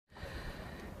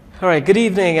All right, good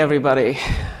evening, everybody.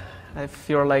 If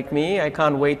you're like me, I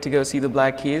can't wait to go see the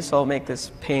Black Keys, so I'll make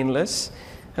this painless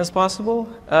as possible.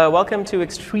 Welcome to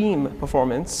Extreme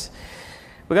Performance.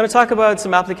 We're going to talk about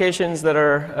some applications that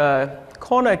are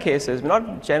corner cases. We're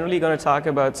not generally going to talk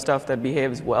about stuff that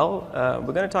behaves well.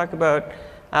 We're going to talk about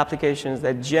applications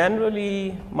that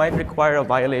generally might require a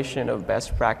violation of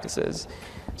best practices.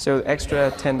 So extra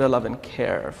tender love and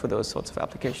care for those sorts of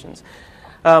applications.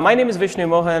 My name is Vishnu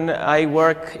Mohan. I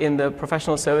work in the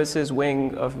professional services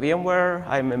wing of VMware.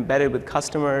 I'm embedded with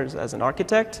customers as an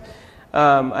architect.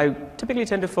 I typically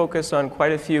tend to focus on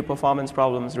quite a few performance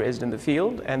problems raised in the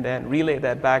field and then relay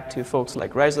that back to folks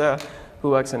like Reza, who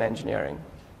works in engineering.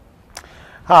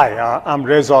 Hi, I'm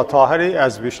Reza Tahiri.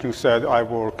 As Vishnu said, I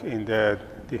work in the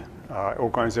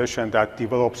organization that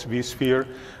develops vSphere.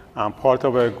 I'm part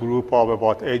of a group of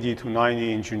about 80 to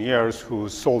 90 engineers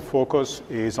whose sole focus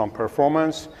is on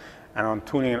performance and on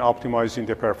tuning and optimizing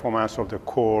the performance of the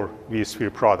core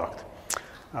vSphere product.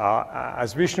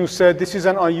 As Vishnu said, this is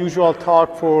an unusual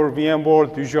talk for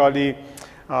VMworld. Usually,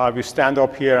 we stand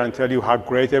up here and tell you how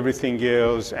great everything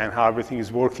is and how everything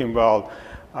is working well.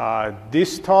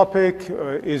 This topic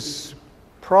is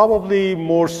probably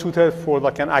more suited for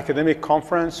like an academic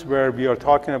conference where we are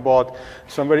talking about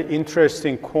some very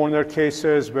interesting corner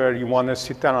cases where you want to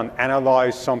sit down and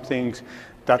analyze some things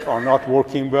that are not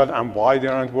working well and why they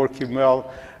aren't working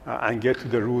well and get to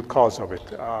the root cause of it.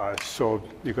 So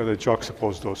you've got to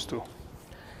juxtapose those two.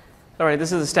 All right,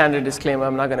 this is a standard disclaimer.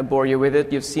 I'm not going to bore you with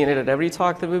it. You've seen it at every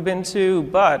talk that we've been to.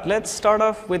 But let's start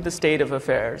off with the state of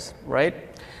affairs, right?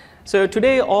 So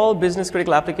today, all business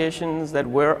critical applications that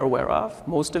we're aware of,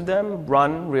 most of them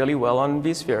run really well on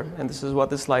vSphere. And this is what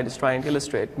this slide is trying to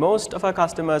illustrate. Most of our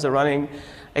customers are running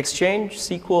Exchange,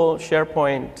 SQL,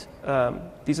 SharePoint.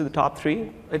 These are the top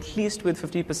three, at least with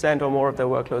 50% or more of their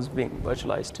workloads being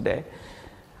virtualized today.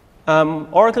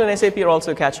 Oracle and SAP are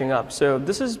also catching up. So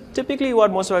this is typically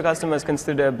what most of our customers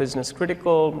consider business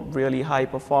critical, really high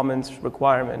performance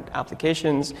requirement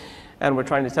applications. And we're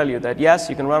trying to tell you that, yes,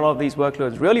 you can run all of these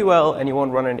workloads really well, and you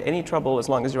won't run into any trouble as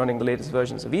long as you're running the latest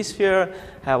versions of vSphere,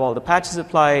 have all the patches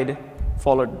applied,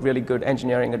 followed really good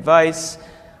engineering advice,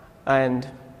 and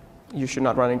you should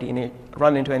not run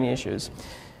into any issues.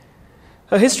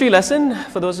 A history lesson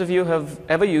for those of you who have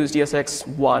ever used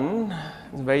ESX1,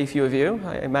 very few of you,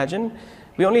 I imagine.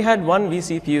 We only had one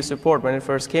vCPU support when it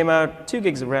first came out, 2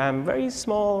 gigs of RAM, very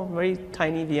small, very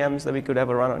tiny VMs that we could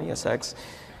ever run on ESX.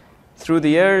 Through the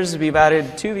years, we've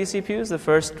added 2 vCPUs. The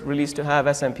first release to have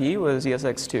SMP was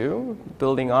ESX2.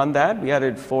 Building on that, we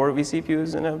added 4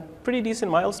 vCPUs in a pretty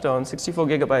decent milestone, 64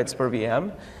 gigabytes per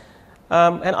VM.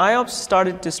 And IOPS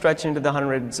started to stretch into the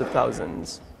hundreds of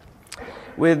thousands.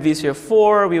 With vSphere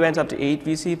 4, we went up to 8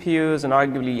 vCPUs and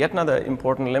arguably yet another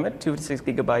important limit, 2 to 6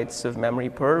 gigabytes of memory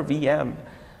per VM.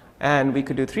 And we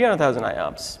could do 300,000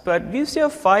 IOPS. But vSphere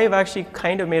 5 actually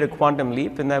kind of made a quantum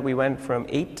leap in that we went from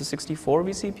 8 to 64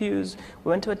 vCPUs. We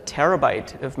went to a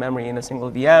terabyte of memory in a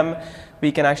single VM.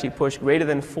 We can actually push greater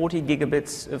than 40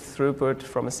 gigabits of throughput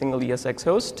from a single ESX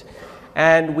host.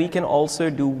 And we can also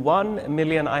do 1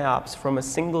 million IOPS from a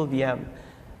single VM.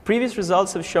 Previous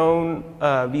results have shown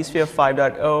vSphere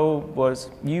 5.0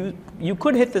 was, you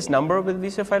could hit this number with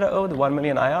vSphere 5.0, the 1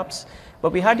 million IOPS,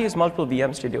 but we had to use multiple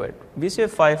VMs to do it. vSphere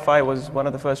 5.5 was one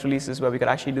of the first releases where we could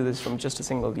actually do this from just a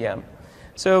single VM.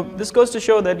 So this goes to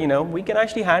show that, we can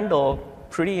actually handle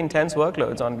pretty intense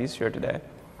workloads on vSphere today.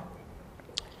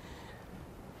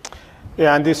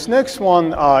 Yeah, and this next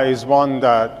one is one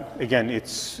that, again,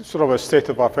 it's sort of a state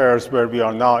of affairs where we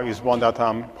are now, is one that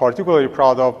I'm particularly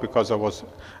proud of because I was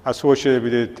associated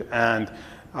with it, and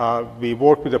we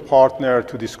worked with a partner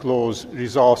to disclose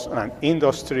results on an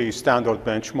industry standard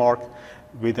benchmark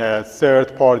with a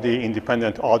third-party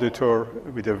independent auditor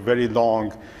with a very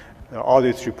long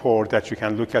audit report that you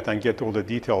can look at and get all the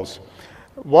details.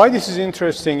 Why this is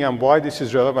interesting and why this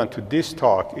is relevant to this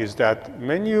talk is that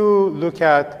when you look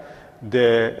at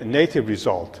the native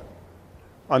result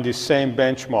on this same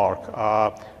benchmark,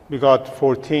 we got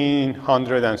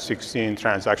 1,416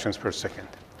 transactions per second.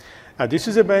 Now, this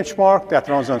is a benchmark that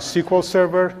runs on SQL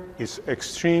Server. It's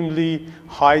extremely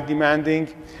high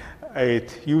demanding.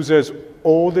 It uses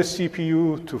all the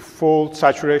CPU to full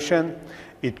saturation.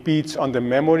 It beats on the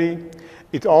memory.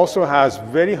 It also has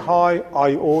very high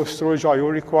storage I/O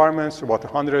requirements, about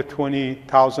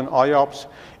 120,000 IOPS.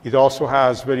 It also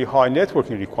has very high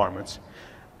networking requirements.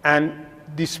 And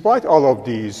despite all of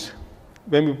these,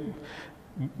 when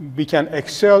we can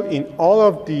excel in all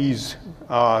of these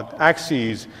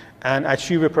axes and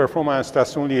achieve a performance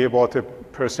that's only about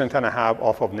 1.5%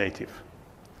 off of native.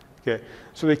 Okay?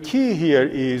 So the key here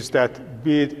is that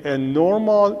with a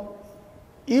normal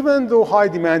even though high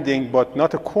demanding, but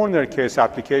not a corner case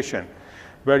application,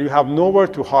 where you have nowhere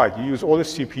to hide, you use all the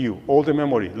CPU, all the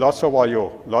memory, lots of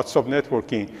I/O, lots of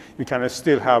networking, you can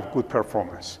still have good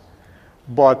performance.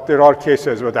 But there are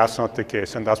cases where that's not the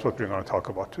case, and that's what we're going to talk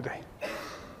about today.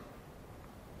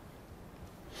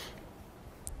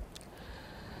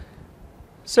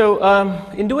 So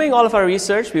in doing all of our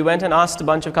research, we went and asked a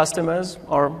bunch of customers,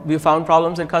 or we found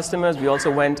problems in customers. We also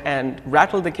went and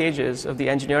rattled the cages of the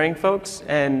engineering folks,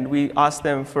 and we asked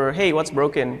them for, hey, what's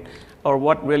broken, or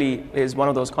what really is one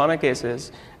of those corner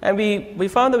cases. And we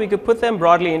found that we could put them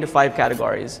broadly into 5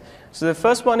 categories. So the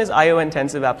first one is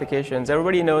I/O-intensive applications.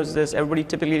 Everybody knows this. Everybody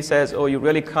typically says, oh, you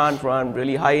really can't run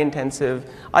really high-intensive,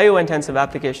 I/O-intensive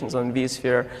applications on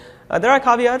vSphere. There are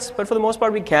caveats, but for the most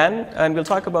part we can, and we'll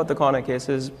talk about the corner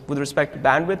cases with respect to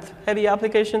bandwidth-heavy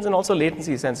applications and also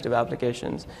latency-sensitive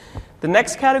applications. The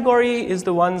next category is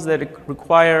the ones that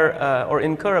require or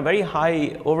incur a very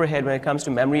high overhead when it comes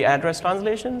to memory address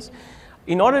translations.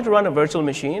 In order to run a virtual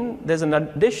machine, there's an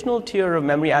additional tier of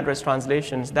memory address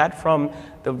translations, that from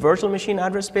the virtual machine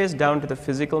address space down to the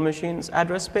physical machine's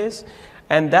address space,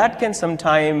 and that can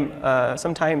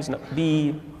sometimes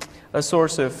be a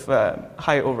source of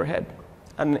high overhead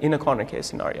in a corner case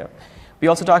scenario. We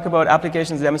also talk about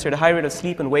applications that demonstrate a high rate of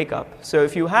sleep and wake up. So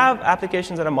if you have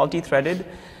applications that are multi-threaded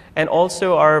and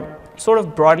also are sort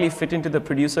of broadly fit into the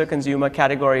producer-consumer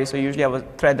category, so you usually have a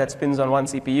thread that spins on one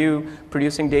CPU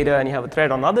producing data, and you have a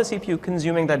thread on another CPU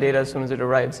consuming that data as soon as it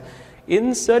arrives.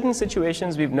 In certain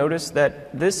situations, we've noticed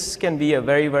that this can be a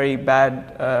very, very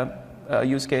bad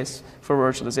use case for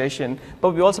virtualization,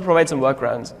 but we also provide some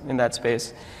workarounds in that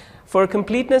space. For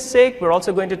completeness sake, we're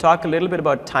also going to talk a little bit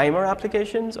about timer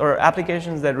applications, or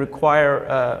applications that require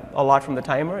a lot from the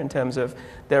timer in terms of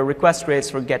their request rates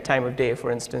for get time of day,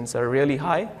 for instance, are really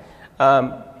high.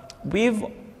 We've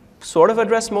sort of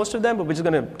addressed most of them, but we're just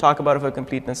going to talk about it for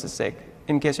completeness' sake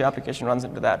in case your application runs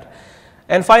into that.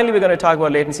 And finally, we're going to talk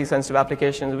about latency-sensitive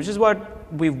applications, which is what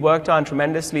we've worked on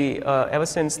tremendously ever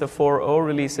since the 4.0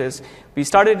 releases. We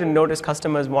started to notice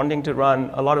customers wanting to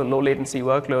run a lot of low-latency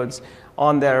workloads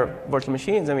on their virtual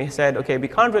machines, and we said, okay, we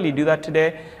can't really do that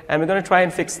today, and we're going to try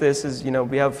and fix this as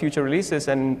we have future releases,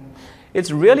 and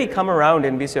it's really come around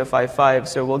in vSphere 5.5,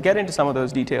 so we'll get into some of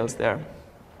those details there.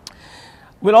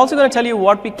 We're also going to tell you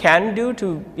what we can do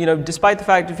to, despite the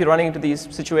fact if you're running into these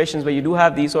situations where you do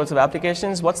have these sorts of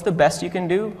applications, what's the best you can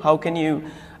do? How can you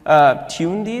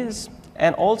tune these?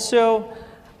 And also,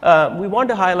 we want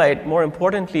to highlight, more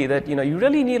importantly, that you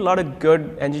really need a lot of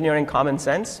good engineering common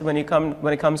sense when it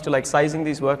comes to like sizing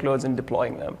these workloads and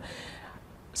deploying them.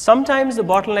 Sometimes the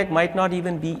bottleneck might not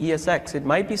even be ESX. It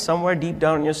might be somewhere deep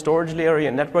down in your storage layer, or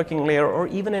your networking layer, or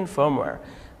even in firmware.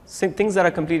 Things that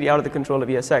are completely out of the control of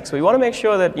ESX. So we want to make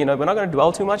sure that we're not going to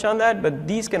dwell too much on that, but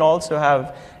these can also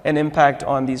have an impact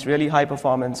on these really high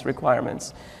performance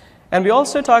requirements. And we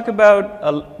also talk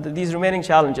about these remaining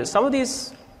challenges. Some of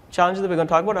these challenges that we're going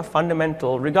to talk about are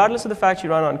fundamental. Regardless of the fact you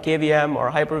run on KVM or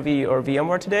Hyper-V or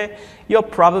VMware today, you're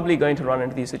probably going to run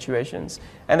into these situations.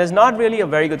 And there's not really a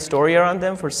very good story around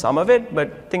them for some of it,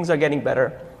 but things are getting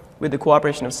better with the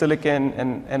cooperation of silicon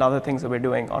and other things that we're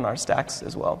doing on our stacks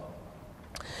as well.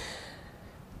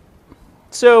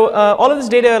 So all of this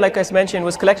data, like I mentioned,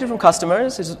 was collected from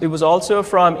customers. It was also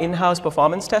from in-house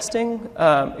performance testing.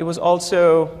 It was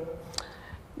also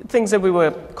things that we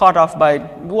were caught off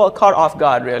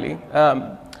guard, really.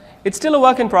 It's still a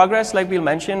work in progress, like we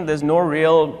mentioned. There's no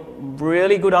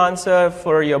really good answer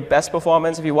for your best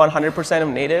performance. If you want 100% of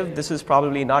native, this is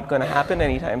probably not going to happen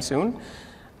anytime soon.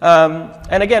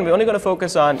 And again, we're only going to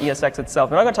focus on ESX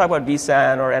itself. We're not going to talk about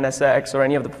vSAN or NSX or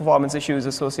any of the performance issues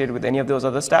associated with any of those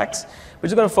other stacks. We're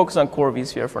just going to focus on core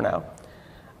vSphere for now.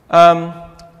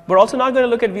 We're also not going to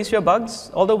look at vSphere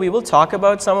bugs, although we will talk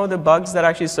about some of the bugs that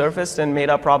actually surfaced and made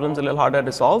our problems a little harder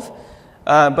to solve.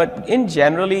 But in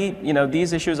generally,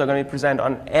 these issues are going to be present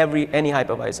on any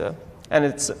hypervisor, and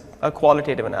it's a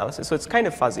qualitative analysis, so it's kind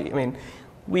of fuzzy. I mean,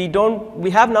 we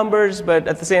have numbers, but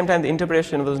at the same time, the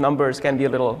interpretation of those numbers can be a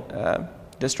little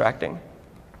distracting.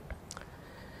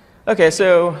 Okay,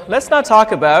 so let's not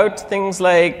talk about things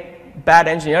like bad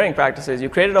engineering practices. You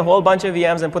created a whole bunch of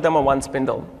VMs and put them on one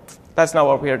spindle. That's not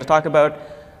what we're here to talk about.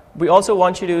 We also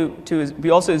want you we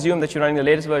also assume that you're running the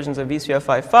latest versions of vSphere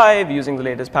 5.5, using the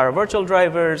latest paravirtual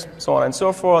drivers, so on and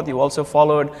so forth. You also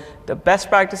followed the best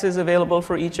practices available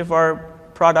for each of our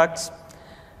products.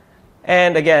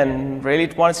 And again, really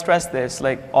want to stress this,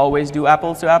 like always do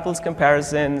apples to apples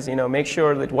comparisons, make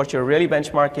sure that what you're really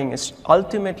benchmarking is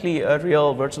ultimately a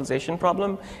real virtualization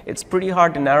problem. It's pretty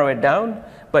hard to narrow it down,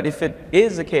 but if it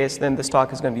is the case, then this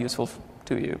talk is going to be useful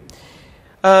to you.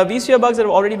 vSphere bugs that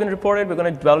have already been reported, we're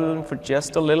going to dwell on for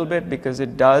just a little bit because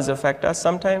it does affect us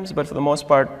sometimes, but for the most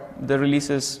part, the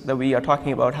releases that we are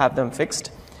talking about have them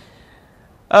fixed.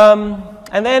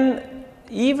 And then,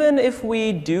 even if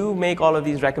we do make all of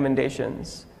these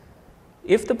recommendations,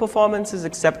 if the performance is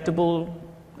acceptable,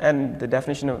 and the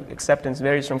definition of acceptance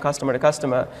varies from customer to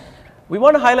customer, we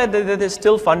want to highlight that there's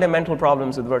still fundamental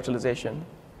problems with virtualization.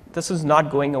 This is not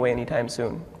going away anytime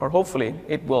soon, or hopefully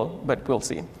it will, but we'll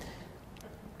see.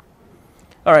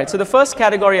 All right, so the first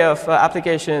category of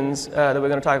applications that we're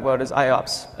going to talk about is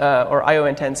IOPS, or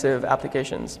IO-intensive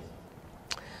applications.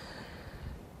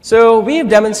 So we've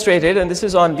demonstrated, and this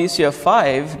is on vSphere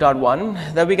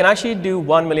 5.1, that we can actually do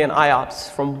 1 million IOPS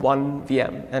from one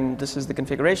VM. And this is the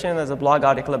configuration. There's a blog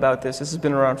article about this. This has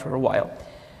been around for a while.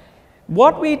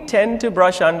 What we tend to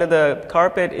brush under the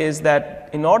carpet is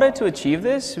that in order to achieve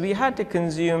this, we had to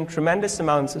consume tremendous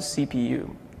amounts of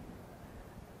CPU.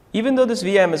 Even though this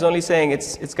VM is only saying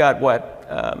it's got what?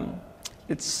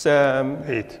 It's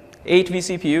 8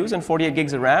 vCPUs and 48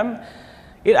 gigs of RAM.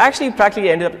 It actually practically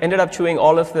ended up chewing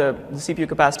all of the CPU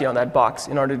capacity on that box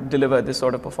in order to deliver this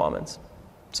sort of performance.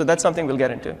 So that's something we'll get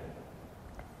into.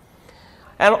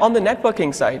 And on the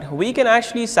networking side, we can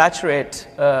actually saturate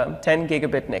 10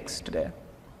 gigabit NICs today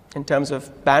in terms of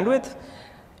bandwidth.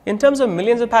 In terms of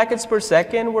millions of packets per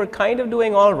second, we're kind of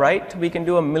doing all right. We can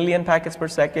do 1 million packets per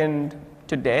second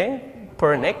today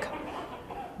per NIC,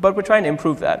 but we're trying to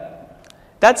improve that.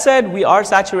 That said, we are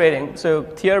saturating. So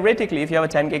theoretically, if you have a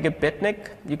 10 gigabit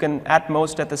NIC, you can at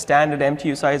most at the standard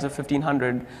MTU size of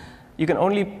 1500, you can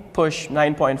only push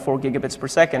 9.4 gigabits per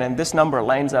second, and this number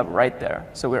lines up right there.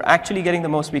 So we're actually getting the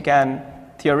most we can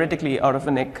theoretically out of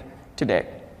a NIC today.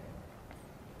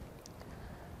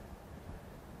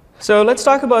 So let's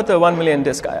talk about the 1 million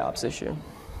disk IOPS issue.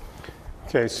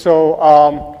 Okay,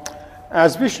 so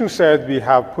as Vishnu said, we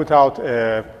have put out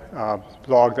a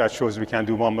blog that shows we can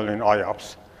do 1 million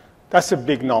IOPS. That's a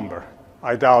big number.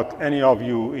 I doubt any of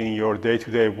you in your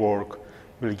day-to-day work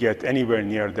will get anywhere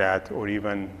near that or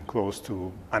even close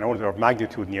to an order of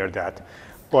magnitude near that.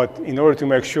 But in order to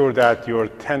make sure that your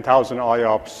 10,000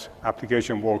 IOPS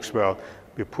application works well,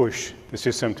 we push the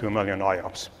system to 1 million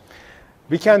IOPS.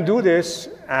 We can do this,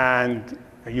 and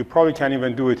you probably can't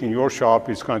even do it in your shop.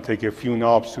 It's going to take a few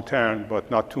knobs to turn, but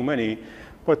not too many.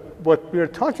 But what we're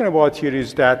talking about here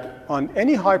is that on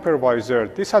any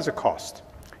hypervisor, this has a cost.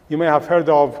 You may have heard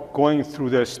of going through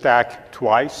the stack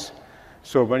twice.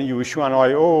 So when you issue an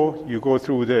I/O, you go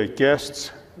through the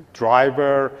guest's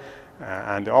driver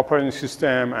and the operating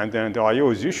system, and then the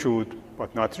I/O is issued,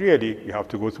 but not really. You have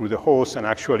to go through the host and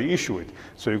actually issue it.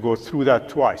 So you go through that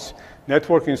twice.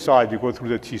 Networking side, you go through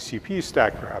the TCP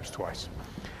stack perhaps twice.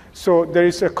 So there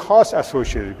is a cost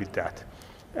associated with that.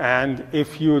 And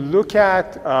if you look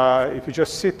at, if you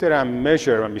just sit there and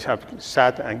measure, and we have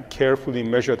sat and carefully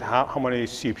measured how many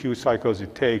CPU cycles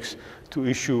it takes to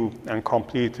issue and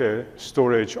complete a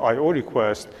storage I/O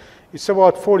request, it's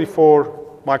about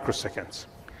 44 microseconds.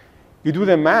 You do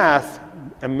the math,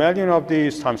 1 million of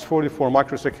these times 44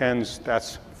 microseconds,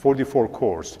 that's 44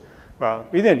 cores. Well,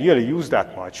 we didn't really use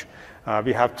that much.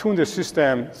 We have tuned the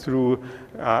system through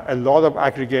a lot of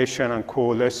aggregation and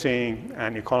coalescing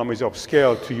and economies of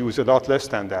scale to use a lot less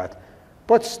than that.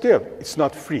 But still, it's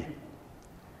not free.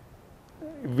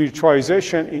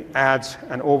 Virtualization adds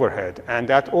an overhead. And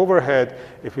that overhead,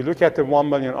 if we look at the 1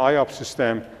 million IOPS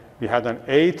system, we had an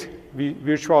 8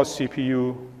 virtual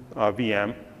CPU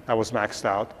VM that was maxed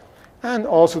out. And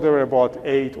also there were about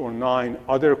 8 or 9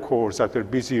 other cores that were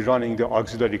busy running the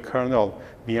auxiliary kernel,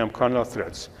 VM kernel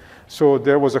threads. So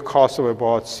there was a cost of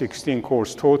about 16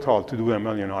 cores total to do 1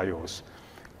 million IOs.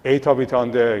 8 of it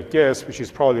on the guest, which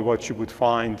is probably what you would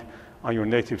find on your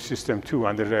native system too,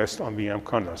 and the rest on VM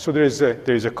kernel. So there is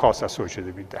a cost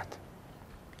associated with that.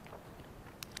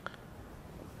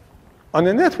 On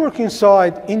the networking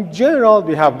side, in general,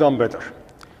 we have done better.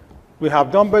 We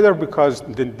have done better because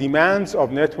the demands of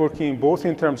networking, both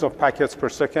in terms of packets per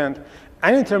second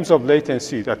and in terms of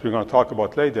latency that we're going to talk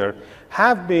about later,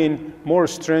 have been more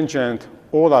stringent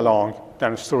all along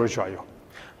than storage I/O.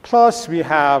 Plus, we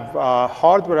have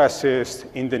hardware assist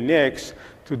in the NICs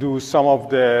to do some of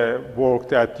the work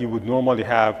that you would normally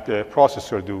have the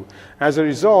processor do. As a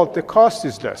result, the cost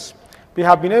is less. We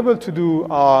have been able to do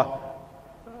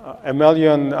 1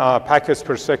 million packets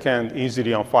per second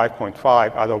easily on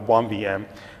 5.5 out of 1 VM.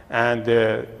 And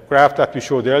the graph that we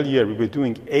showed earlier, we were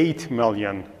doing 8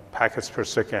 million packets per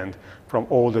second from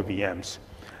all the VMs.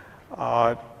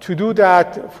 To do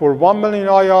that for 1 million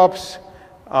IOPS,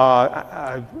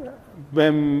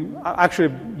 when actually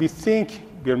we think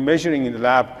we're measuring in the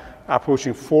lab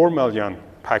approaching 4 million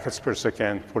packets per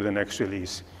second for the next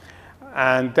release.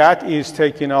 And that is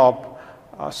taking up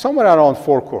somewhere around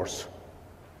 4 cores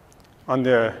on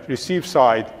the receive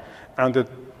side. And the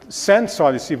send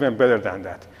side is even better than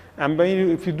that. And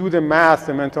if you do the math,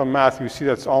 the mental math, you see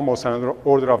that's almost another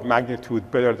order of magnitude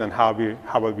better than how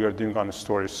we are doing on the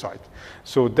storage side.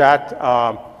 So that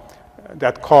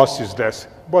cost is less,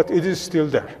 but it is still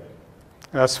there.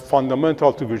 That's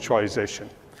fundamental to virtualization.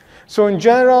 So in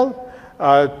general,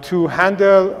 to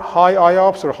handle high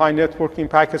IOPS or high networking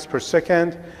packets per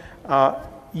second,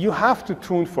 you have to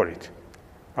tune for it,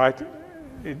 right?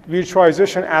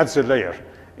 Virtualization adds a layer.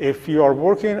 If you are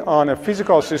working on a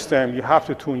physical system, you have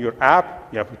to tune your app,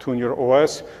 you have to tune your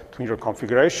OS, tune your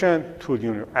configuration, tune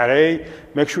your array,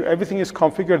 make sure everything is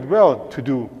configured well to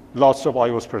do lots of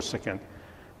IOs per second.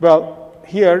 Well,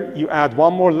 here you add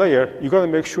one more layer. You got to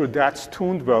make sure that's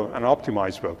tuned well and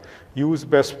optimized well. Use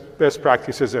best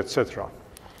practices, etc.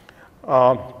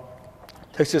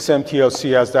 Takes the same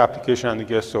TLC as the application and the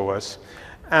guest OS.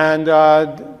 And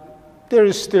there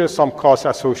is still some cost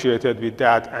associated with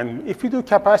that. And if you do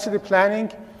capacity planning,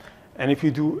 and if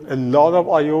you do a lot of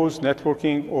IOs,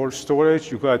 networking, or storage,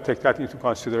 you've got to take that into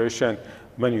consideration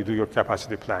when you do your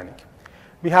capacity planning.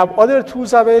 We have other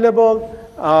tools available.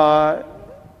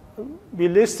 We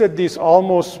listed these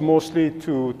almost mostly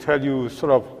to tell you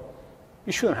sort of,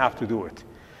 you shouldn't have to do it.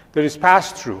 There is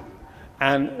pass-through.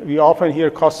 And we often hear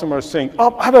customers saying,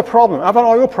 oh, I have a problem, I have an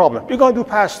IO problem. You're going to do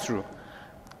pass-through.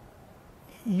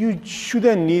 You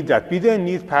shouldn't need that. We didn't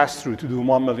need pass-through to do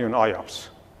 1 million IOPS.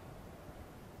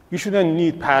 You shouldn't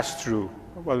need pass-through,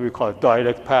 what do we call it,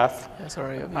 direct path,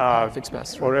 fixed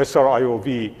pass-through, or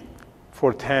SRIOV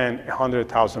for 10,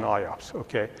 100,000 IOPS,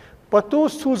 okay? But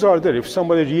those tools are there if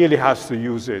somebody really has to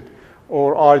use it.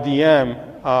 Or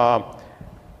RDM,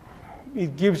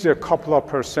 it gives you a couple of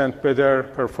 % better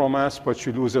performance, but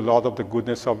you lose a lot of the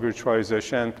goodness of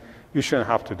virtualization. You shouldn't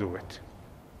have to do it.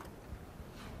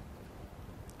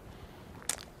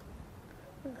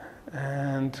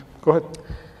 And go ahead.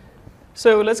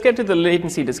 So let's get to the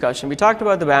latency discussion. We talked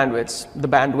about the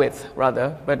bandwidth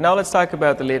rather, but now let's talk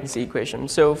about the latency equation.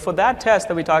 So for that test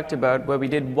that we talked about, where we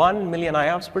did 1 million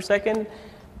IOPS per second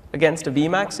against a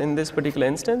Vmax in this particular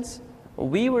instance,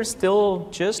 we were still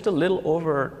just a little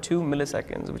over 2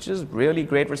 milliseconds, which is really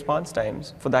great response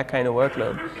times for that kind of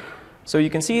workload. So you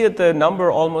can see that the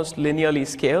number almost linearly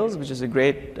scales, which is a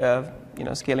great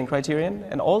scaling criterion,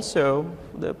 and also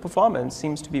the performance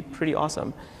seems to be pretty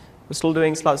awesome. We're still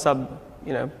doing sub,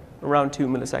 around 2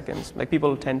 milliseconds. Like,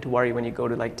 people tend to worry when you go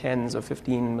to like 10s or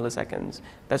 15 milliseconds.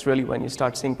 That's really when you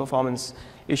start seeing performance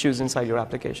issues inside your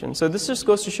application. So this just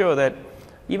goes to show that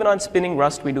even on spinning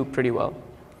Rust, we do pretty well.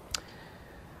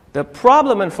 The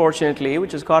problem, unfortunately,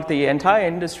 which has caught the entire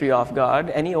industry off guard,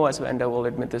 any OS vendor will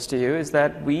admit this to you, is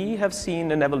that we have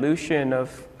seen an evolution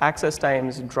of access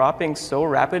times dropping so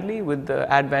rapidly with the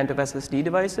advent of SSD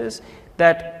devices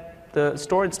that the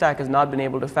storage stack has not been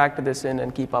able to factor this in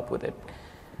and keep up with it.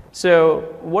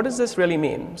 So what does this really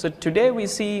mean? So today we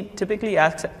see typical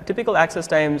access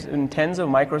times in tens of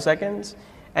microseconds,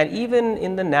 and even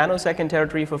in the nanosecond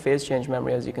territory for phase change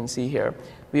memory, as you can see here.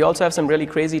 We also have some really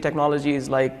crazy technologies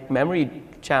like memory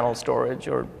channel storage,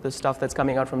 or the stuff that's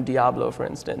coming out from Diablo, for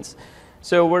instance.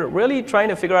 So we're really trying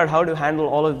to figure out how to handle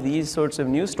all of these sorts of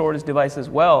new storage devices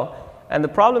well. And the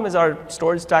problem is our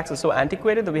storage stacks are so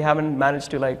antiquated that we haven't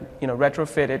managed to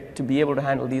retrofit it to be able to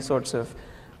handle these sorts of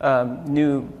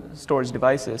new storage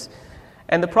devices.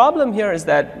 And the problem here is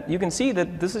that you can see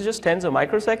that this is just tens of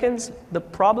microseconds. The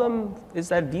problem is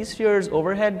that vSphere's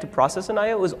overhead to process an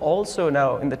I/O is also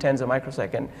now in the tens of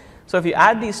microseconds. So if you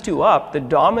add these two up, the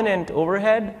dominant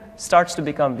overhead starts to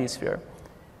become vSphere.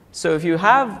 So if you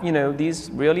have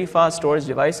these really fast storage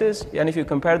devices, and if you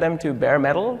compare them to bare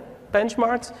metal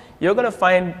benchmarks, you're going to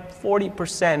find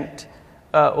 40%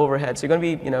 overhead. So you're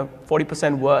going to be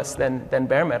 40% worse than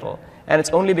bare metal. And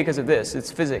it's only because of this.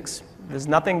 It's physics. There's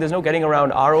no getting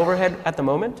around our overhead at the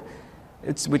moment,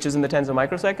 which is in the tens of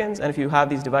microseconds. And if you have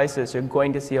these devices, you're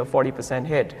going to see a 40%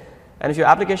 hit. And if your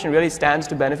application really stands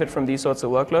to benefit from these sorts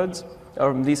of workloads,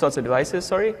 or these sorts of devices,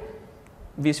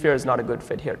 vSphere is not a good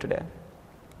fit here today.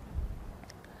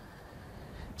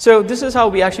 So this is how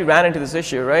we actually ran into this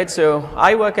issue, right? So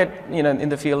I work in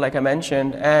the field, like I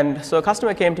mentioned, and so a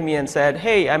customer came to me and said,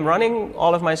 hey, I'm running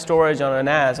all of my storage on a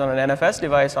NAS, on an NFS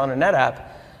device, on a NetApp,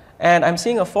 and I'm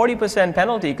seeing a 40%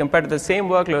 penalty compared to the same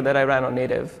workload that I ran on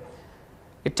native.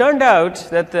 It turned out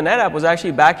that the NetApp was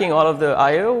actually backing all of the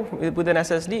I/O with an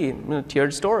SSD,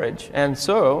 tiered storage, and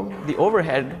so the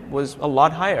overhead was a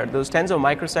lot higher. Those tens of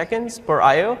microseconds per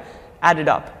I/O added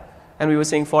up, and we were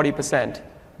seeing 40%.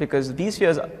 because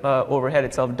vSphere's overhead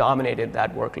itself dominated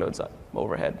that workload's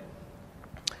overhead.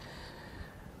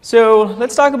 So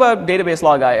let's talk about database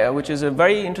log I/O, which is a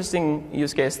very interesting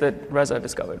use case that Reza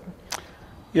discovered.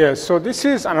 Yeah, so this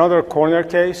is another corner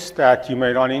case that you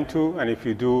may run into, and if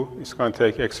you do, it's going to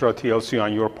take extra TLC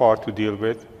on your part to deal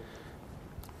with.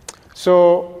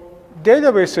 So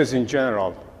databases in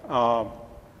general,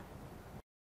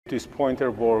 this pointer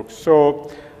works.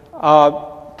 So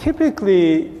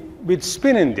typically with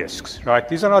spinning disks, right?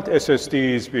 These are not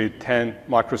SSDs with 10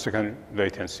 microsecond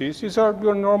latencies. These are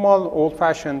your normal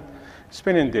old-fashioned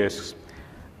spinning disks.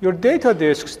 Your data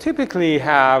disks typically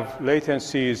have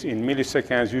latencies in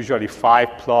milliseconds, usually 5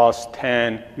 plus,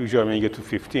 10. Usually when you get to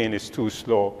 15, it's too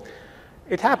slow.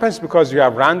 It happens because you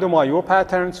have random I/O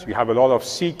patterns. You have a lot of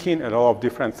seeking, a lot of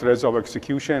different threads of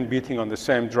execution beating on the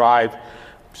same drive.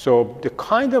 So the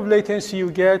kind of latency you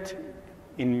get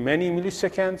in many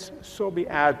milliseconds, so we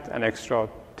add an extra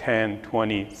 10,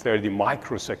 20, 30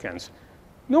 microseconds.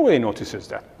 Nobody notices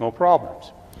that, no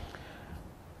problems.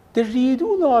 The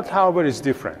redo log, however, is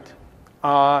different.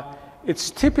 It's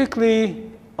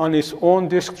typically on its own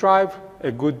disk drive.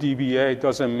 A good DBA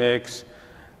doesn't mix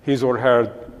his or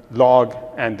her log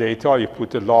and data. You put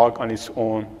the log on its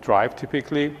own drive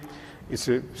typically. It's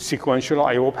a sequential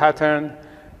I/O pattern.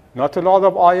 Not a lot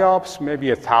of IOPS,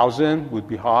 maybe 1,000 would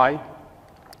be high.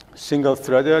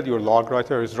 Single-threaded, your log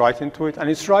writer is right into it, and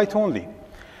it's write only.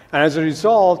 And as a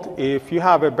result, if you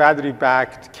have a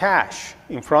battery-backed cache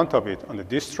in front of it on the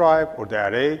disk drive or the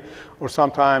array, or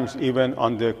sometimes even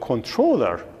on the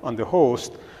controller on the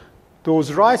host,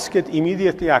 those writes get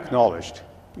immediately acknowledged.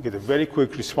 You get a very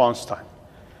quick response time.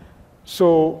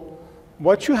 So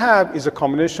what you have is a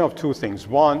combination of two things.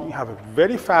 One, you have a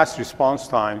very fast response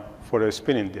time for a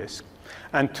spinning disk.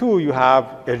 And two, you have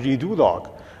a redo log.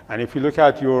 And if you look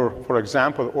at your, for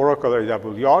example, Oracle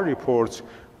AWR reports,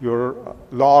 your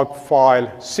log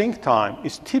file sync time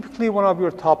is typically one of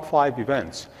your top 5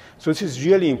 events. So this is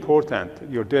really important.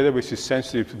 Your database is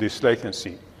sensitive to this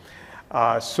latency.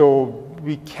 So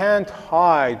we can't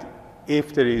hide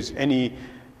if there is any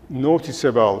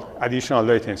noticeable additional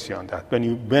latency on that when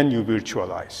you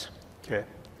virtualize. Okay.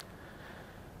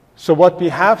 So what we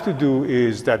have to do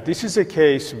is that this is a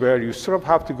case where you sort of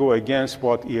have to go against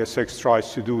what ESX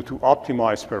tries to do to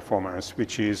optimize performance,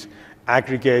 which is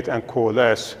aggregate and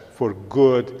coalesce for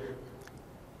good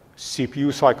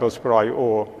CPU cycles per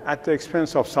I/O at the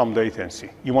expense of some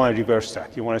latency. You want to reverse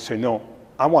that. You want to say, no,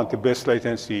 I want the best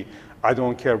latency. I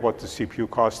don't care what the CPU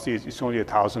cost is. It's only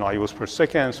 1,000 I/Os per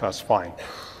second, so that's fine.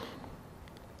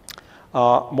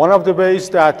 One of the ways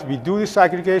that we do this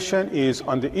aggregation is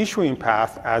on the issuing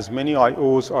path. As many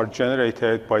I/Os are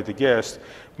generated by the guest,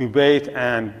 we wait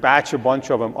and batch a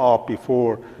bunch of them up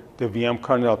before the VM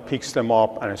kernel picks them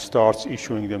up and starts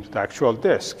issuing them to the actual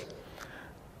disk.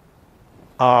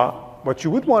 What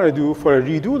you would want to do for a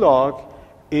redo log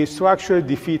is to actually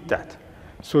defeat that.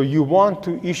 So you want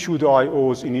to issue the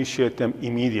I/Os, initiate them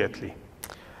immediately.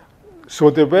 So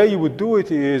the way you would do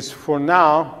it is, for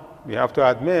now, we have to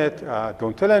admit,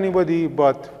 don't tell anybody,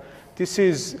 but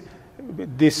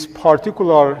this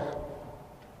particular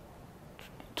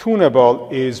tunable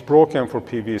is broken for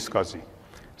PV-SCSI.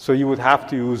 So you would have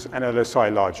to use an LSI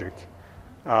logic,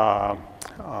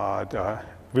 the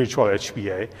virtual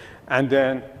HBA, and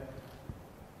then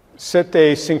set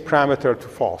the async parameter to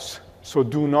false. So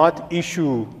do not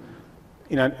issue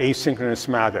in an asynchronous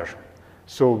manner.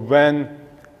 So when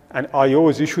an I/O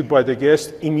is issued by the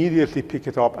guest, immediately pick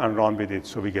it up and run with it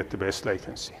so we get the best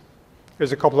latency.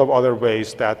 There's a couple of other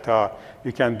ways that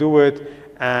you can do it.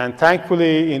 And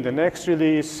thankfully, in the next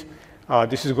release,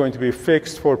 this is going to be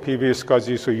fixed for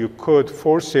PV-SCSI, so you could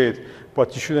force it,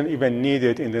 but you shouldn't even need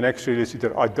it in the next release.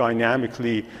 Either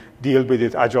dynamically deal with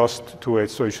it, adjust to it,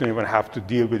 so you shouldn't even have to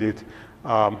deal with it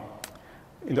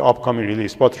in the upcoming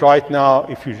release. But right now,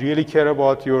 if you really care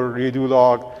about your redo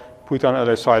log, put on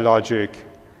LSI logic,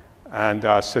 and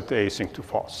set the async to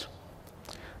false.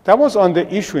 That was on the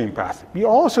issuing path. We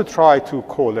also try to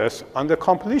coalesce on the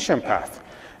completion path.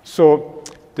 So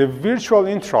the virtual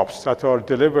interrupts that are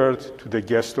delivered to the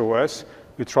guest OS,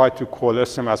 we try to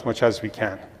coalesce them as much as we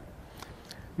can.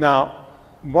 Now,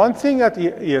 one thing that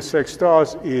ESX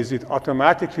does is it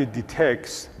automatically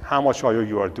detects how much I/O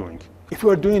you are doing. If you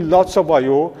are doing lots of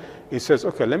I/O, it says,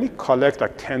 OK, let me collect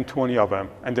like 10, 20 of them,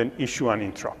 and then issue an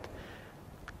interrupt.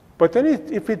 But then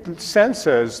if it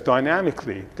senses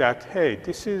dynamically that, hey,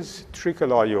 this is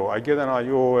trickle I/O, I get an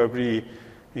I/O every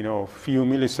few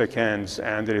milliseconds,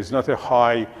 and there is not a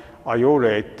high I/O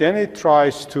rate, then it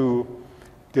tries to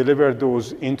deliver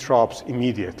those interrupts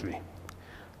immediately.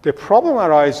 The problem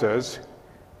arises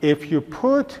if you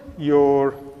put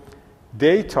your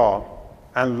data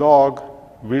and log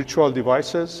virtual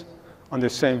devices on the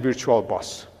same virtual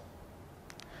bus.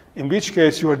 In which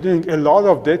case, you are doing a lot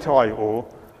of data I/O.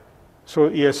 So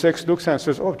ESX looks and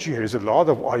says, oh, gee, there's a lot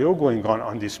of I/O going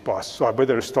on this bus, so I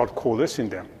better start coalescing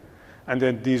them. And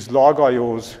then these log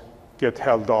I/Os get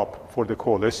held up for the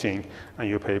coalescing, and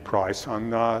you pay price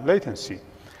on latency.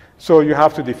 So you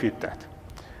have to defeat that.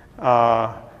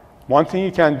 One thing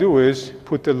you can do is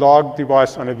put the log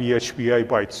device on a VHBA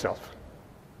by itself.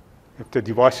 If the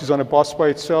device is on a bus by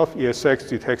itself, ESX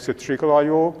detects a trickle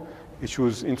I/O,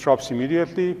 issues interrupts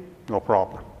immediately, no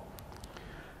problem.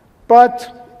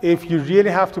 But if you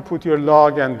really have to put your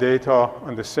log and data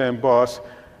on the same bus,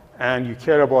 and you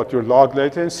care about your log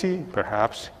latency,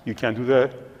 perhaps you can do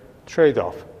the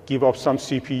trade-off. Give up some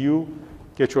CPU,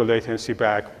 get your latency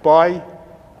back by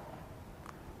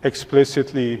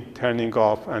explicitly turning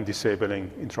off and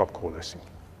disabling interrupt coalescing.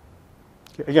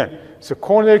 Okay, again, it's a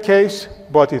corner case,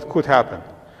 but it could happen.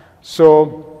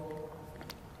 So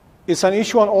it's an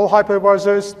issue on all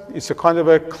hypervisors. It's a kind of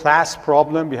a class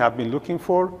problem we have been looking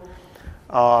for.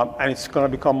 And it's going to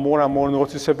become more and more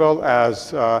noticeable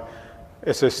as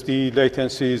SSD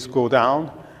latencies go down.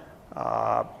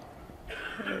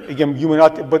 Again, you may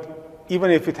not, but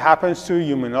even if it happens to you,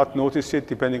 you may not notice it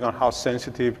depending on how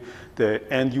sensitive the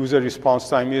end user response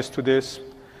time is to this.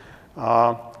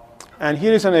 And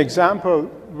here is an example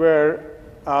where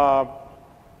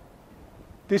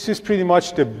this is pretty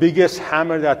much the biggest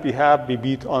hammer that we have. We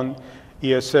beat on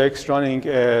ESX running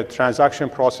a transaction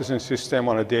processing system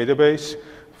on a database,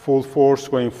 full force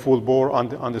going full bore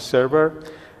on the server.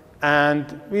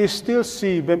 And we still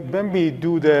see, when we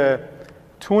do the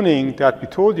tuning that we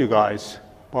told you guys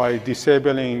by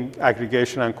disabling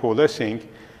aggregation and coalescing,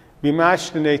 we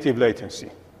match the native latency.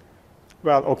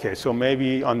 Well, okay, so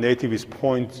maybe on native is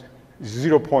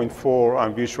 0.4,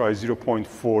 on virtual is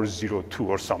 0.402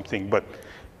 or something, but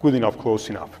good enough,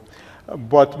 close enough.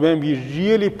 But when we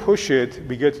really push it,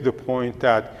 we get to the point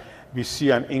that we see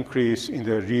an increase in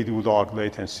the redo log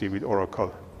latency with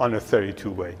Oracle on a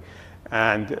 32-way.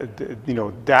 And you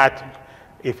know, that,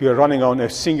 if you're running on a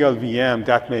single VM,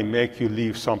 that may make you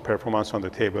leave some performance on the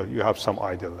table. You have some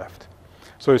idle left.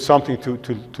 So it's something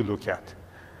to look at.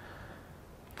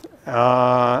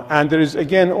 And there is,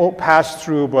 again, all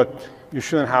pass-through, but you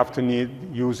shouldn't have to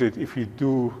use it. If you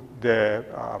do the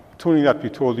tuning that we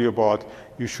told you about,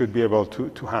 you should be able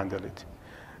to handle it.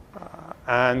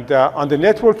 And on the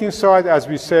networking side, as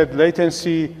we said,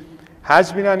 latency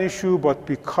has been an issue, but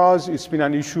because it's been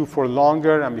an issue for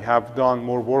longer and we have done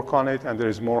more work on it and there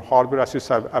is more hardware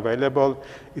assist available,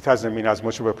 it hasn't been as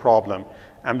much of a problem.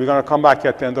 And we're going to come back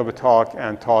at the end of the talk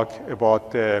and talk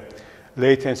about the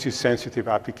latency-sensitive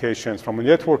applications from a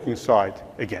networking side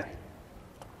again.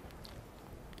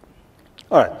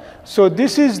 All right, so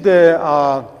this is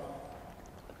the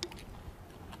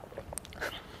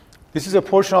this is a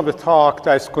portion of the talk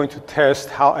that's going to test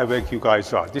how awake you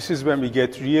guys are. This is when we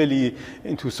get really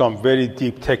into some very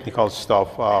deep technical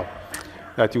stuff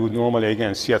that you would normally,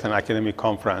 again, see at an academic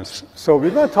conference. So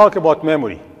we're going to talk about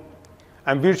memory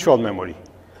and virtual memory.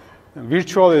 And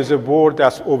virtual is a board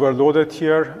that's overloaded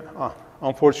here.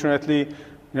 Unfortunately,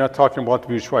 we're not talking about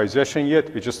virtualization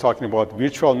yet. We're just talking about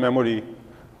virtual memory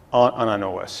on an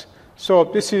OS. So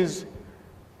this is,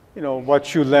 you know,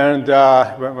 what you learned,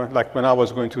 like when I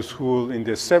was going to school in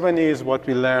the 70s, what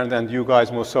we learned, and you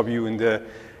guys, most of you in the,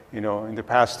 you know, in the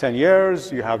past 10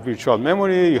 years, you have virtual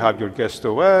memory, you have your guest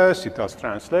OS, it does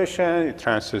translation, it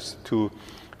translates to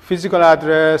physical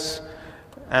address,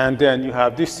 and then you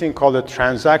have this thing called a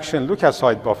transaction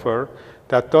look-aside buffer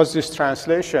that does this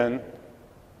translation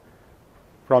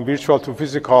from virtual to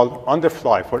physical on the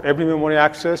fly. For every memory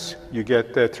access, you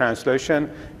get the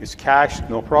translation. It's cached,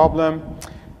 no problem.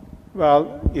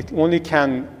 Well, it only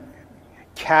can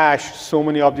cache so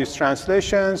many of these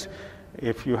translations.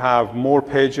 If you have more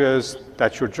pages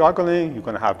that you're juggling, you're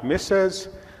going to have misses.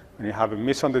 When you have a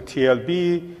miss on the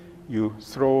TLB, you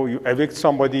evict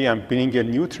somebody and bring a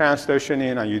new translation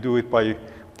in, and you do it by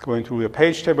going through a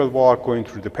page table walk, going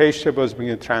through the page tables,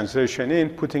 bringing a translation in,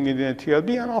 putting it in a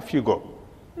TLB, and off you go.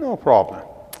 No problem.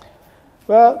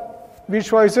 Well,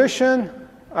 virtualization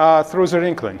throws a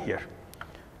wrinkle in here.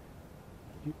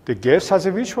 The guest has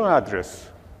a virtual address.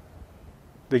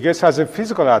 The guest has a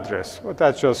physical address, but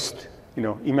that's just, you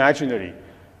know, imaginary.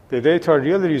 The data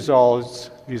really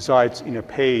resides in a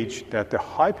page that the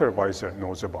hypervisor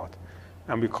knows about,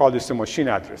 and we call this the machine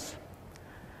address.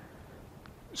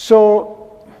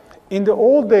 So in the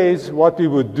old days, what we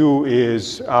would do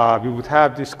is we would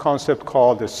have this concept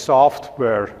called the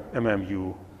software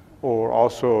MMU, or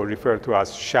also referred to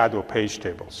as shadow page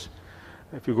tables.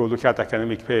 If you go look at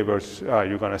academic papers,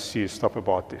 you're going to see stuff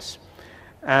about this.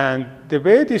 And the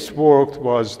way this worked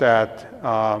was that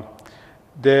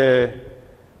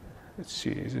let's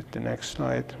see, is it the next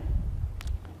slide?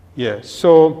 Yeah,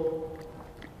 so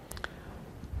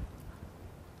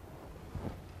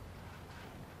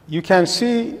you can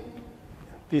see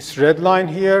this red line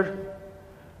here.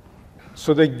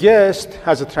 So the guest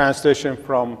has a translation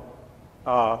from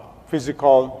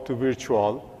physical to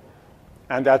virtual,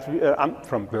 and that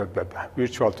from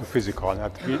virtual to physical.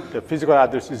 And the physical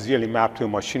address is really mapped to a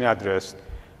machine address.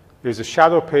 There's a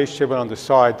shadow page table on the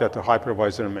side that the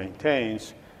hypervisor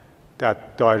maintains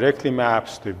that directly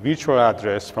maps the virtual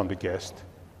address from the guest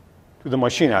to the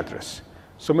machine address.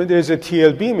 So when there's a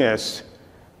TLB miss,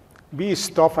 we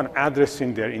stuff an address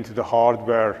in there into the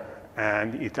hardware,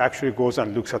 and it actually goes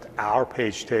and looks at our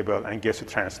page table and gets a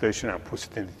translation and puts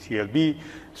it in the TLB,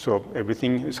 so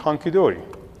everything is hunky-dory.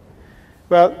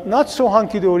 Well, not so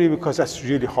hunky-dory because that's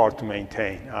really hard to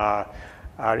maintain.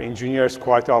 Our engineers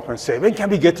quite often say, when can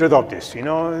we get rid of this? You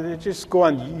know, just go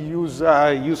and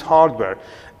use hardware.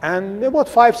 And about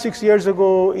 5-6 years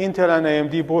ago, Intel and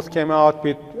AMD both came out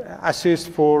with assist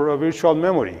for virtual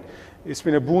memory. It's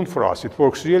been a boon for us. It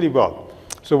works really well.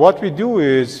 So what we do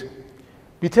is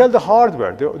we tell the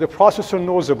hardware, the processor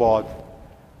knows about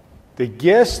the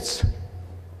guest's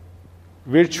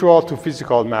virtual to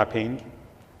physical mapping,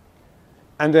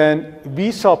 and then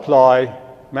we supply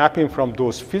mapping from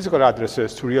those physical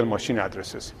addresses to real machine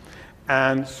addresses.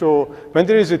 And so when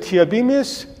there is a TLB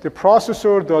miss, the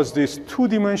processor does this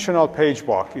two-dimensional page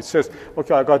walk. It says,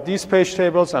 OK, I got these page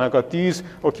tables, and I got these.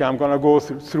 OK, I'm going to go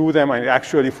through them. And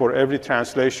actually, for every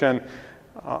translation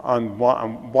from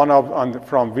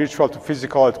virtual to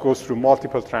physical, it goes through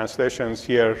multiple translations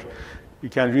here. You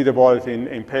can read about it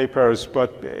in papers.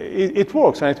 But it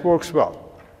works, and it works well.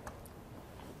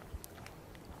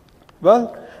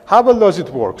 Well, how well does it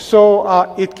work? So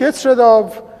it gets rid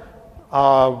of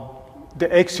the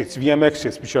exits, VM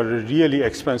exits, which are a really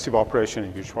expensive operation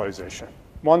in virtualization.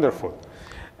 Wonderful.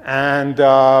 And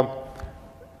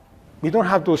we don't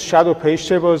have those shadow page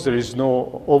tables. There is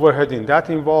no overhead in that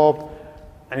involved.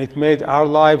 And it made our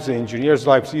lives, the engineers'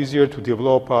 lives, easier to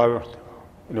develop our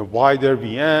wider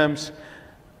VMs.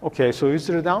 OK, so is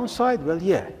there a downside? Well,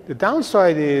 yeah. The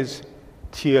downside is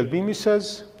TLB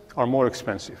misses are more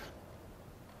expensive.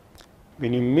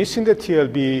 When you're missing the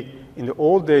TLB, in the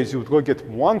old days, you would go get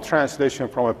one translation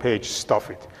from a page, stuff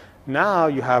it. Now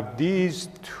you have these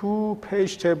two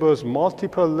page tables,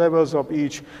 multiple levels of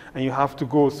each, and you have to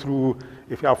go through,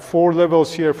 if you have 4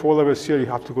 levels here, 4 levels here, you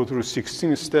have to go through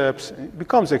 16 steps. It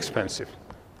becomes expensive.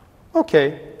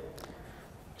 OK.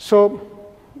 So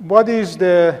what's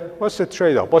the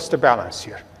trade-off? What's the balance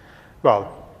here?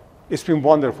 Well, it's been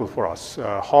wonderful for us.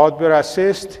 Hardware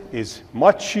assist is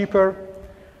much cheaper.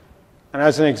 And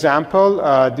as an example,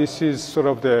 this is sort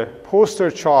of the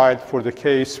poster child for the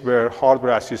case where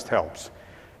hardware assist helps.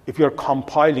 If you're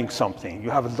compiling something, you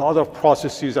have a lot of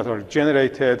processes that are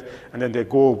generated, and then they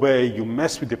go away. You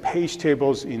mess with the page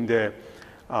tables in the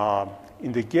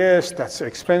guest. That's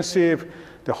expensive.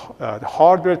 The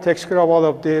hardware takes care of all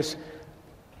of this.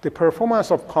 The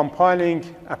performance of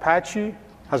compiling Apache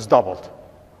has doubled.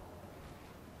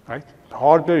 Right? The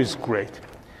hardware is great.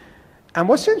 And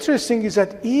what's interesting is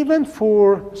that even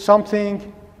for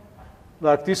something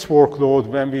like this workload,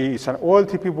 when it's an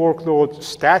OLTP workload,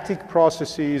 static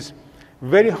processes,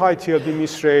 very high TLB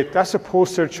miss rate, that's a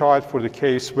poster child for the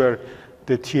case where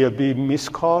the TLB miss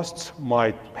costs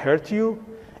might hurt you.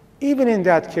 Even in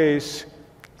that case,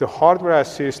 the hardware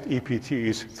assist EPT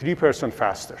is 3%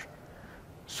 faster.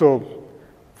 So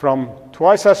from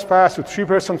twice as fast to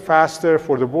 3% faster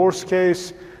for the worst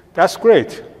case, that's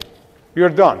great. You're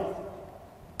done.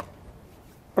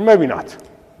 Or maybe not.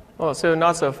 Well, so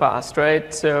not so fast,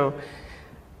 right? So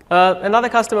another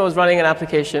customer was running an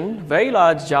application, very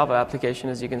large Java application,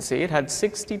 as you can see. It had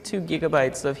 62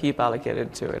 gigabytes of heap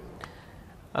allocated to it.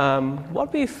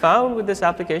 What we found with this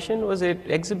application was it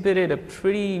exhibited a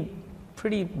pretty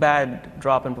bad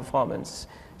drop in performance.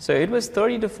 So it was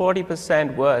 30 to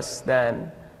 40% worse than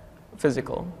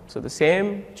physical. So the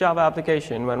same Java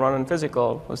application, when run on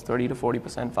physical, was 30 to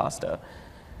 40% faster.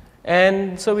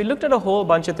 And so we looked at a whole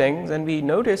bunch of things, and we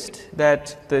noticed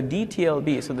that the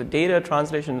DTLB, so the data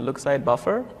translation look-side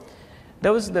buffer,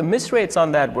 the miss rates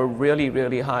on that were really,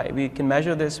 really high. We can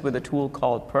measure this with a tool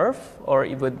called perf, or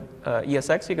with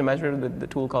ESX, you can measure it with the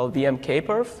tool called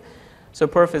VMKperf. So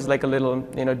perf is like a little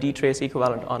dtrace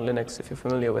equivalent on Linux, if you're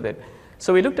familiar with it.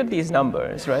 So we looked at these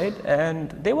numbers, right? And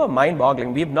they were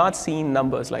mind-boggling. We have not seen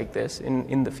numbers like this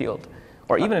in the field.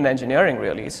 or even in engineering,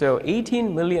 really. So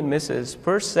 18 million misses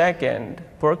per second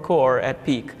per core at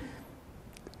peak.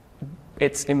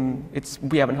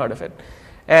 We haven't heard of it.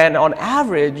 And on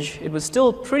average, it was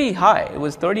still pretty high. It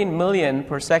was 13 million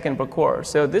per second per core.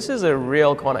 So this is a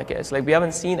real corner case. Like, we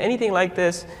haven't seen anything like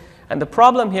this. And the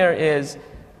problem here is,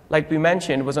 like we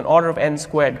mentioned, was an order of n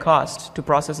squared cost to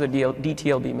process a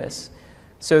DTLB miss.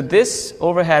 So this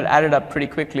overhead added up pretty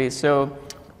quickly. So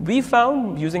we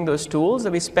found, using those tools,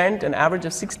 that we spent an average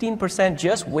of 16%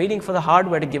 just waiting for the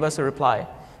hardware to give us a reply.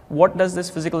 What does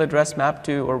this physical address map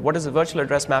to, or what does the virtual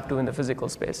address map to in the physical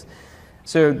space?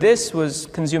 So this was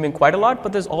consuming quite a lot,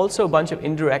 but there's also a bunch of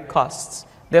indirect costs.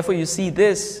 Therefore, you see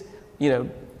this,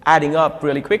 adding up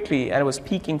really quickly, and it was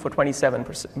peaking at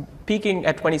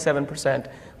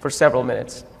 27% for several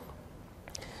minutes.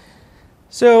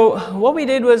 So what we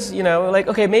did was,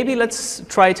 okay, maybe let's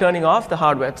try turning off the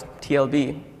hardware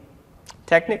TLB.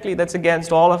 Technically, that's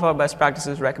against all of our best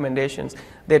practices recommendations.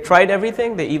 They tried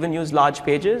everything. They even used large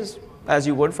pages, as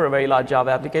you would for a very large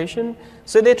Java application.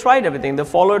 So they tried everything. They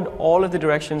followed all of the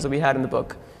directions that we had in the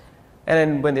book. And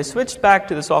then when they switched back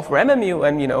to the software MMU,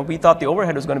 and we thought the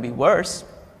overhead was going to be worse,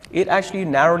 it actually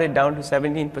narrowed it down to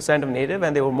 17% of native,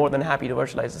 and they were more than happy to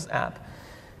virtualize this app.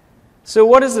 So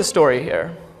what is the story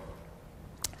here?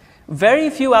 Very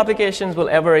few applications will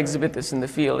ever exhibit this in the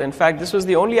field. In fact, this was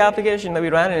the only application that we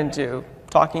ran into,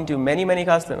 talking to many, many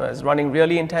customers, running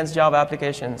really intense Java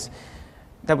applications,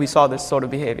 that we saw this sort of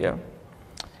behavior.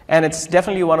 And it's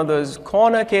definitely one of those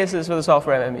corner cases for the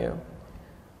software MMU.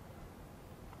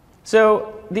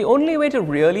 So the only way to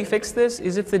really fix this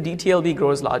is if the DTLB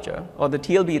grows larger, or the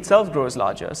TLB itself grows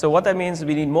larger. So what that means is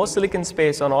we need more silicon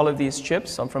space on all of these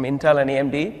chips, from Intel and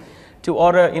AMD, in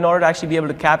order to actually be able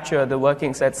to capture the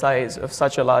working set size of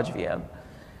such a large VM.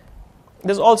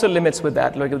 There's also limits with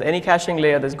that. Like with any caching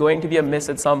layer, there's going to be a miss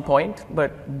at some point,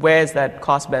 but where's that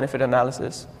cost-benefit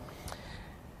analysis?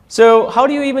 So how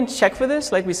do you even check for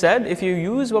this? Like we said, if you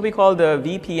use what we call the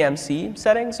VPMC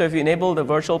setting, so if you enable the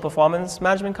virtual performance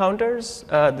management counters,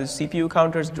 the CPU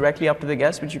counters directly up to the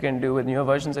guest, which you can do with newer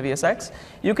versions of ESX,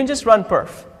 you can just run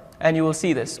perf, and you will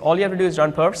see this. All you have to do is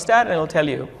run perf stat, and it'll tell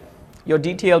you your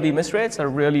DTLB miss rates are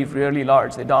really, really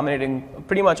large. They're dominating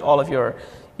pretty much all of your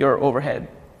overhead.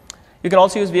 You can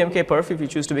also use VMK perf if you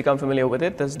choose to become familiar with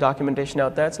it. There's documentation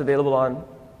out there. It's available on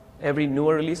every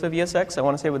newer release of ESX, I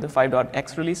want to say with the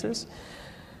 5.x releases.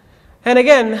 And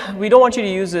again, we don't want you to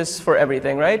use this for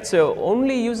everything, right? So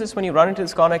only use this when you run into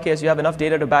this corner case, you have enough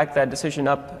data to back that decision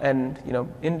up, and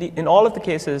in all of the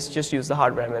cases, just use the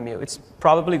hardware MMU. It's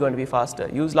probably going to be faster.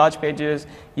 Use large pages,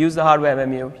 use the hardware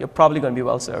MMU, you're probably going to be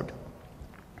well served.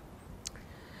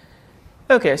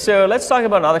 Okay, so let's talk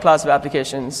about another class of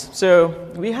applications. So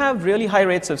we have really high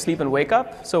rates of sleep and wake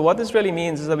up. So what this really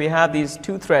means is that we have these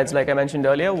two threads, like I mentioned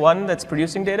earlier, one that's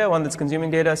producing data, one that's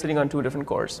consuming data, sitting on two different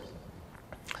cores.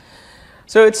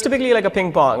 So it's typically like a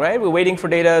ping pong, right? We're waiting for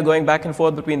data going back and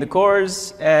forth between the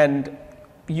cores, and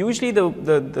usually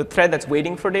the thread that's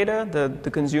waiting for data, the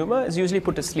consumer, is usually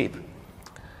put to sleep.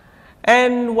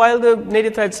 And while the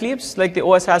native thread sleeps, like the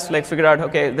OS has to figure out,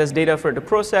 okay, there's data for it to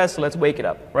process, so let's wake it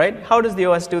up, right? How does the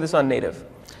OS do this on native?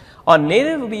 On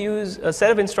native, we use a set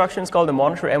of instructions called the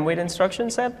monitor mwait instruction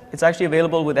set. It's actually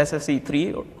available with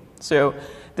SSE3. So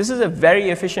this is a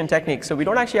very efficient technique. So we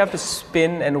don't actually have to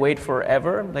spin and wait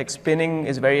forever. Like spinning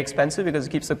is very expensive because it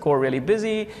keeps the core really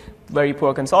busy, very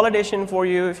poor consolidation for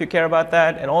you if you care about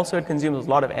that, and also it consumes a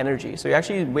lot of energy. So you're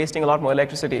actually wasting a lot more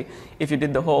electricity if you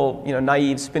did the whole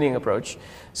naive spinning approach.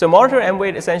 So monitor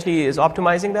mwait essentially is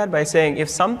optimizing that by saying if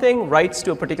something writes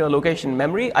to a particular location in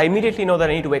memory, I immediately know that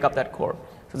I need to wake up that core.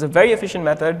 So it's a very efficient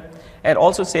method, and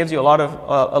also saves you a lot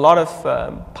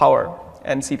of power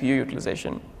and CPU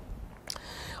utilization.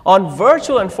 On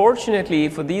virtual, unfortunately,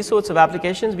 for these sorts of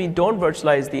applications, we don't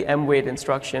virtualize the mwait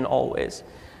instruction always.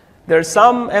 There are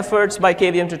some efforts by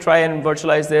KVM to try and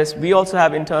virtualize this. We also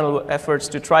have internal efforts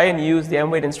to try and use the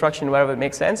mwait instruction wherever it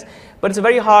makes sense. But it's a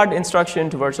very hard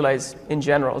instruction to virtualize in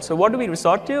general. So what do we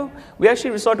resort to? We actually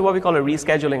resort to what we call a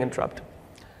rescheduling interrupt.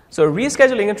 So a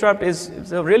rescheduling interrupt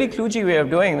is a really kludgy way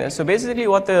of doing this. So basically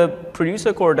what the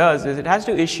producer core does is it has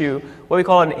to issue what we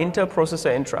call an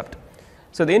interprocessor interrupt.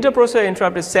 So the interprocessor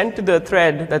interrupt is sent to the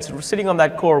thread that's sitting on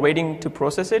that core waiting to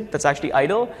process it, that's actually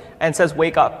idle, and says,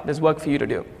 wake up, there's work for you to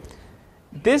do.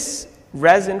 This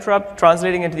res interrupt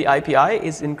translating into the IPI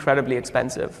is incredibly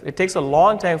expensive. It takes a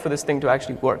long time for this thing to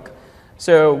actually work.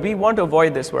 So we want to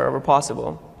avoid this wherever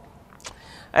possible.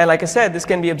 And like I said, this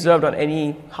can be observed on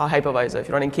any hypervisor. If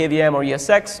you're running KVM or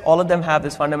ESX, all of them have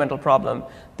this fundamental problem.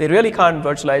 They really can't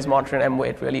virtualize monitor and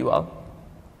mwait really well.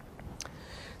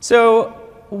 So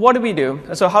what do we do?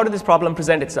 So how did this problem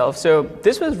present itself? So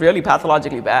this was really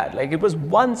pathologically bad. Like, it was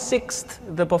 1/6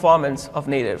 the performance of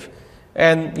native.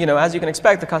 And as you can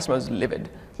expect, the customer was livid.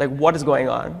 Like, what is going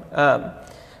on?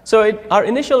 So our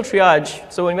initial triage,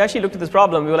 so when we actually looked at this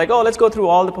problem, we were like, oh, let's go through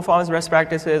all the performance best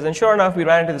practices. And sure enough, we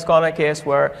ran into this corner case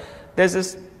where there's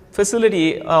this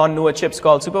facility on newer chips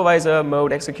called supervisor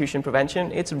mode execution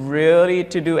prevention. It's really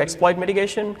to do exploit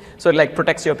mitigation. So it like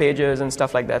protects your pages and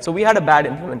stuff like that. So we had a bad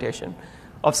implementation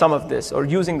of some of this, or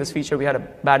using this feature, we had a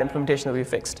bad implementation that we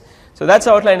fixed. So that's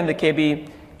outlined in the KB.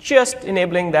 Just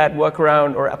enabling that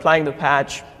workaround or applying the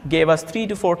patch gave us 3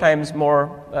 to 4 times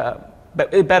more,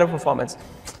 better performance.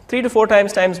 3 to 4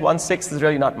 times 1/6 is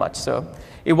really not much. So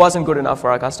it wasn't good enough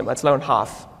for our customer. It's around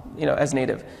half, as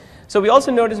native. So we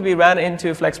also noticed we ran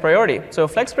into flex priority. So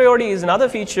flex priority is another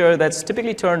feature that's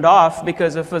typically turned off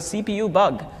because of a CPU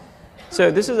bug.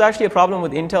 So this is actually a problem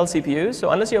with Intel CPUs.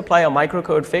 So unless you apply a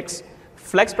microcode fix,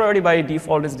 flex priority by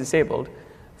default is disabled.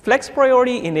 Flex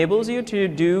priority enables you to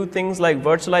do things like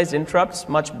virtualized interrupts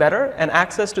much better and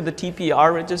access to the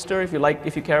TPR register if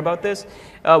you care about this.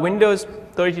 Windows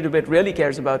 32-bit really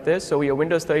cares about this. So your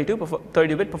Windows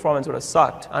 32-bit performance would have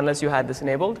sucked unless you had this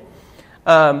enabled.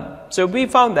 So we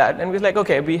found that, and we was like,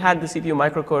 okay, we had the CPU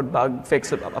microcode bug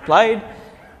fix applied,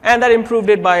 and that improved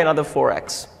it by another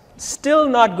 4x. Still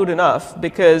not good enough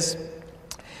because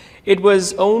it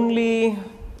was only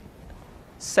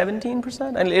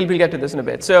 17%, and we'll get to this in a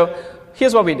bit. So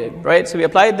here's what we did, right? So we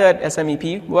applied that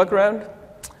SMEP workaround.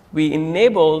 We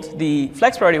enabled the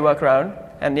flex priority workaround,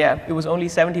 and yeah, it was only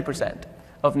 70%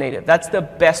 of native. That's the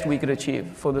best we could achieve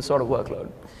for this sort of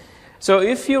workload. So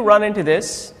if you run into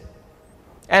this,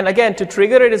 and again, to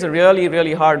trigger it is it's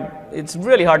really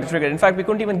hard to trigger it. In fact, we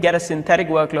couldn't even get a synthetic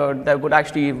workload that would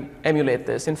actually emulate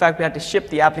this. In fact, we had to ship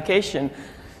the application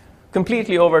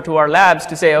completely over to our labs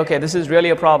to say, okay, this is really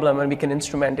a problem and we can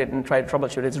instrument it and try to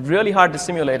troubleshoot it. It's really hard to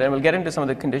simulate, and we'll get into some of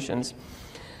the conditions.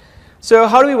 So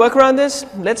how do we work around this?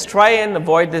 Let's try and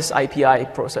avoid this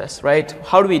IPI process, right?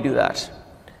 How do we do that?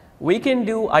 We can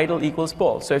do idle equals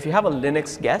poll. So if you have a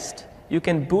Linux guest, you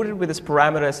can boot it with this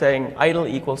parameter saying idle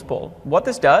equals poll. What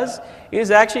this does is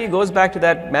actually goes back to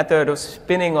that method of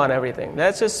spinning on everything.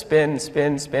 Let's just spin,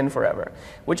 spin, spin forever,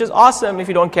 which is awesome if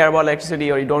you don't care about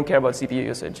electricity or you don't care about CPU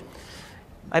usage.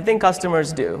 I think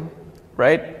customers do,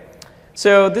 right?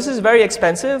 So this is very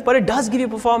expensive, but it does give you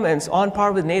performance on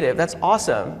par with native. That's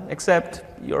awesome, except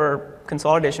your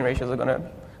consolidation ratios are going to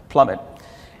plummet.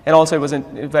 And also, it was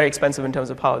very expensive in terms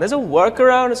of power. There's a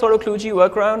workaround, a sort of kludgy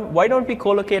workaround. Why don't we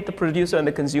collocate the producer and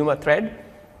the consumer thread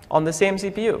on the same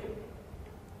CPU?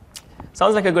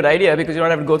 Sounds like a good idea because you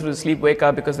don't have to go through the sleep wake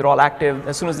up because they're all active.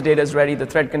 As soon as the data is ready, the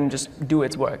thread can just do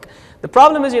its work. The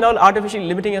problem is you're now artificially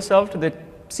limiting yourself to the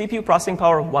CPU processing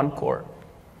power of 1 core.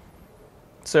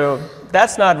 So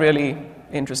that's not really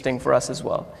interesting for us as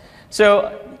well.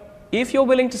 So if you're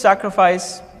willing to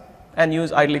sacrifice and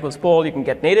use idle equals poll, you can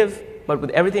get native. But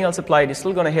with everything else applied, you're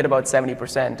still going to hit about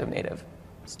 70% of native,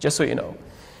 just so you know.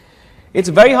 It's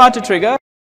very hard to trigger,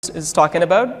 is talking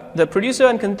about. The producer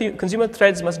and consumer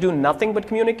threads must do nothing but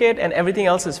communicate, and everything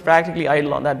else is practically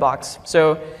idle on that box.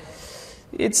 So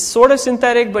it's sort of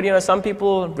synthetic, but some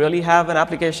people really have an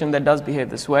application that does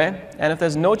behave this way. And if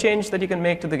there's no change that you can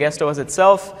make to the guest OS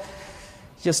itself,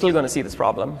 you're still going to see this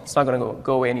problem. It's not going to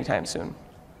go away anytime soon.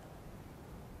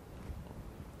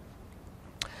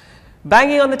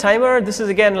 Banging on the timer, this is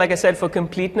again, like I said, for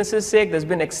completeness' sake. There's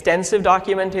been extensive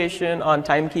documentation on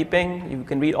timekeeping. You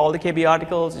can read all the KB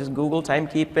articles. Just Google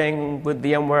timekeeping with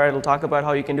VMware. It'll talk about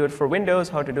how you can do it for Windows,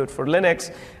 how to do it for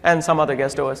Linux, and some other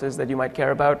guest OSs that you might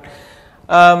care about.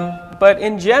 But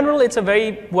in general, it's a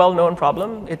very well-known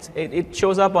problem. It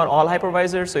shows up on all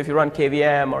hypervisors. So if you run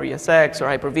KVM or ESX or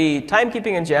Hyper-V,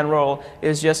 timekeeping in general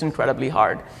is just incredibly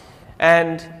hard.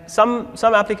 And some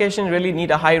applications really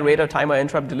need a high rate of timer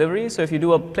interrupt delivery. So if you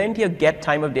do plenty of get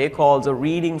time of day calls or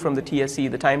reading from the TSC,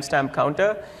 the timestamp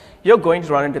counter, you're going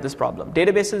to run into this problem.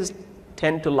 Databases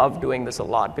tend to love doing this a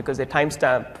lot because they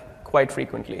timestamp quite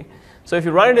frequently. So if you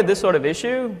run into this sort of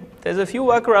issue, there's a few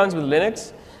workarounds with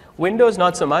Linux. Windows,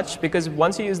 not so much, because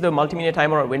once you use the multimedia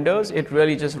timer on Windows, it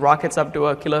really just rockets up to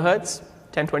a kilohertz,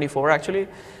 1024 actually.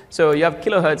 So you have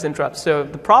kilohertz interrupts. So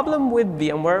the problem with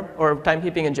VMware or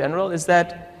timekeeping in general is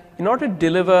that in order to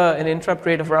deliver an interrupt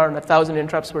rate of around 1,000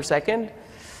 interrupts per second,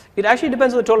 it actually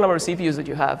depends on the total number of CPUs that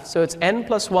you have. So it's n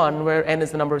plus 1, where n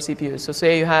is the number of CPUs. So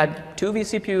say you had 2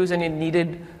 vCPUs and you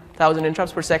needed 1,000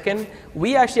 interrupts per second.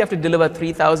 We actually have to deliver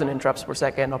 3,000 interrupts per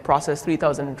second or process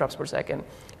 3,000 interrupts per second.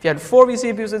 If you had 4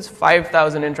 vCPUs, it's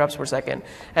 5,000 interrupts per second.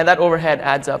 And that overhead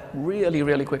adds up really,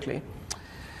 really quickly.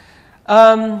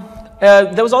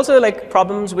 There was also like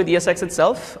problems with ESX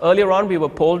itself. Earlier on, we were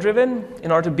pole driven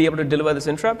in order to be able to deliver this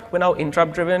interrupt. We're now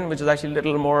interrupt driven, which is actually a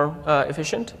little more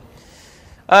efficient.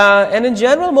 And in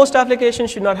general, most applications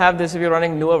should not have this if you're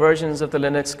running newer versions of the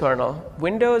Linux kernel.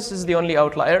 Windows is the only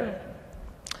outlier.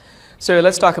 So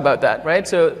let's talk about that, right?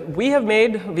 So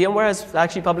VMware has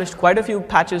actually published quite a few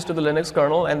patches to the Linux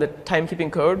kernel and the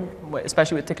timekeeping code,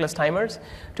 especially with tickless timers,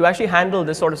 to actually handle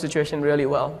this sort of situation really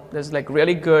well. There's like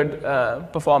really good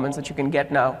performance that you can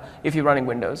get now if you're running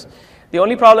Windows. The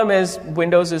only problem is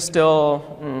Windows is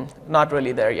still not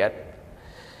really there yet.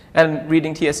 And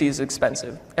reading TLC is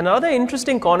expensive. Another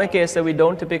interesting corner case that we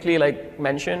don't typically like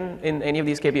mention in any of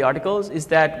these KP articles is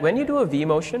that when you do a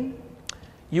vMotion,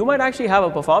 you might actually have a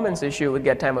performance issue with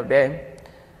get time of day.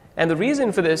 And the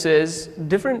reason for this is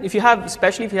especially if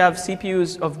you have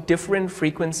CPUs of different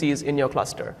frequencies in your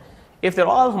cluster. If they're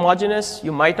all homogeneous,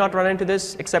 you might not run into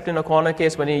this, except in a corner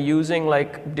case when you're using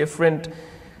like different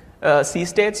C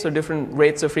states, so different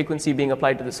rates of frequency being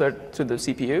applied to the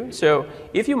CPU. So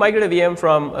if you migrate a VM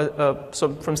from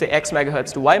say X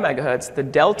megahertz to Y megahertz, the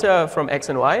delta from X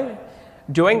and Y,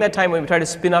 during that time when we try to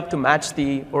spin up to match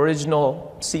the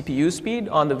original CPU speed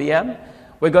on the VM,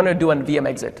 we're going to do a VM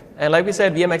exit. And like we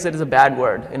said, VM exit is a bad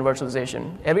word in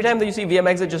virtualization. Every time that you see VM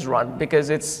exit, just run,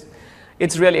 because it's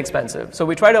really expensive. So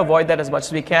we try to avoid that as much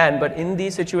as we can. But in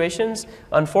these situations,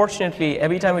 unfortunately,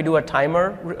 every time we do a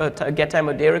get time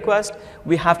of day request,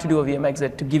 we have to do a VM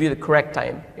exit to give you the correct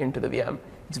time into the VM.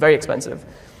 It's very expensive.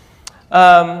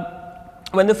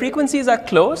 When the frequencies are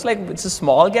close, like it's a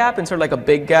small gap instead of like a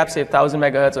big gap, say 1,000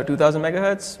 megahertz or 2,000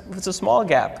 megahertz, if it's a small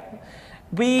gap,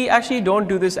 we actually don't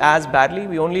do this as badly.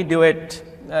 We only do it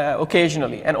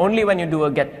occasionally, and only when you do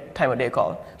a get time of day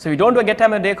call. So if you don't do a get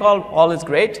time of day call, all is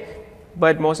great.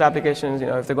 But most applications,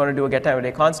 if they're going to do a get time of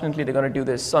day constantly, they're going to do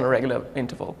this on a regular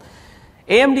interval.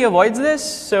 AMD avoids this,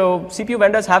 so CPU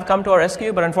vendors have come to our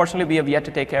rescue, but unfortunately we have yet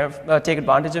to take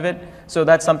advantage of it. So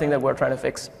that's something that we're trying to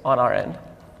fix on our end.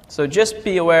 So just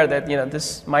be aware that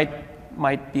this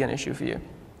might be an issue for you.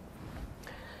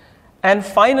 And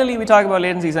finally, we talk about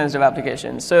latency-sensitive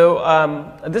applications. So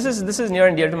this is near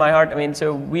and dear to my heart. I mean,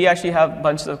 so we actually have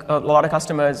a lot of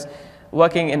customers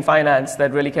working in finance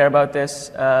that really care about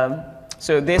this.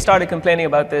 So they started complaining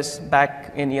about this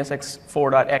back in ESX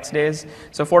 4.x days.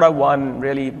 So 4.1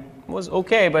 really was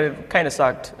okay, but it kind of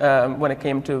sucked when it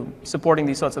came to supporting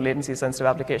these sorts of latency-sensitive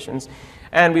applications.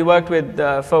 And we worked with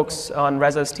folks on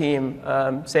Reza's team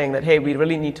saying that, hey, we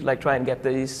really need to try and get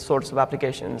these sorts of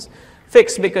applications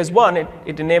fixed, because one,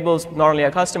 it enables not only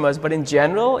our customers, but in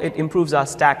general, it improves our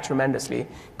stack tremendously,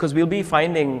 because we'll be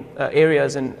finding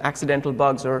areas and accidental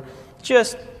bugs or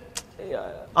just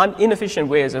inefficient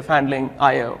ways of handling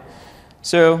I/O.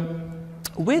 So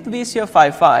with vSphere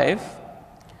 5.5,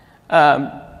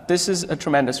 this is a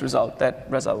tremendous result that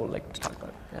Reza would like to talk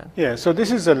about. Yeah, so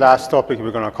this is the last topic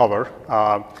we're going to cover.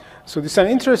 So this is an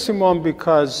interesting one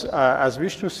because, as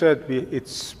Vishnu said,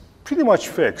 it's pretty much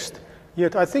fixed.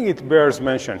 Yet I think it bears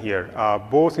mention here,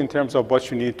 both in terms of what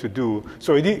you need to do.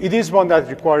 So it is one that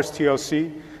requires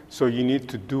TLC. So you need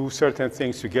to do certain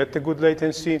things to get the good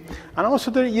latency. And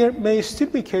also there may still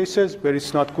be cases where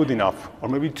it's not good enough, or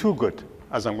maybe too good,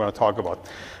 as I'm going to talk about.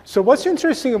 So what's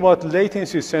interesting about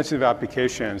latency-sensitive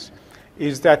applications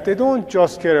is that they don't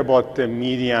just care about the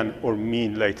median or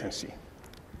mean latency.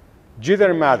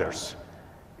 Jitter matters.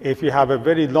 If you have a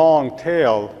very long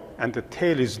tail, and the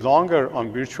tail is longer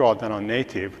on virtual than on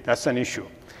native, that's an issue.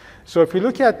 So if you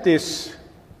look at this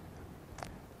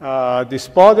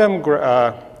bottom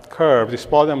curve, this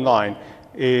bottom line,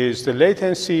 is the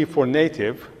latency for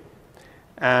native,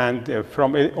 and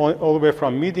all the way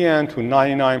from median to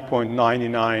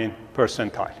 99.99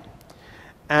 percentile.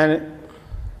 And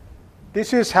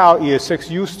this is how ESX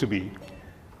used to be.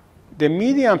 The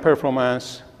median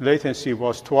performance latency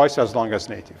was twice as long as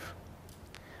native.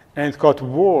 And it got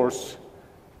worse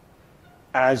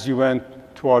as you went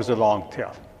towards the long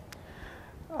tail.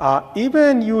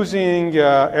 Even using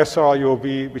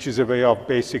SRIOV, which is a way of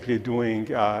basically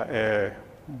doing a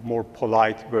more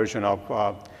polite version of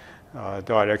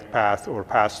direct path or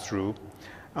pass-through,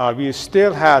 we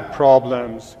still had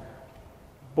problems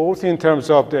both in terms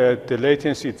of the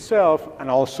latency itself and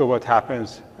also what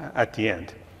happens at the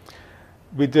end.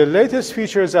 With the latest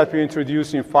features that we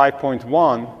introduced in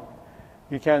 5.1,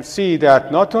 you can see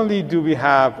that not only do we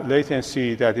have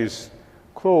latency that is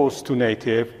close to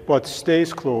native, but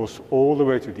stays close all the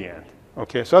way to the end.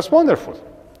 Okay, so that's wonderful.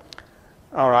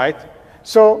 All right.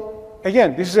 So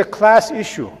again, this is a class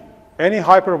issue. Any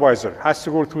hypervisor has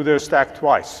to go through their stack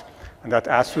twice, and that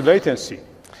adds to latency.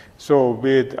 So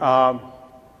with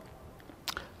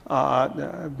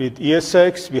with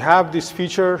ESX, we have this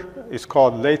feature. It's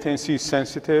called latency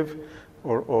sensitive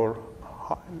or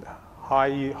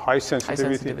high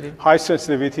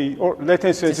sensitivity, or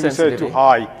latency sensitivity to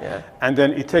high, yeah. And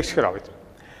then it takes care of it.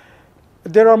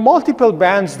 There are multiple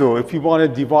bands, though, if you want to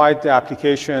divide the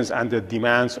applications and the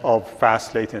demands of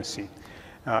fast latency.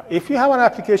 If you have an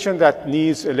application that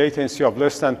needs a latency of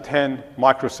less than 10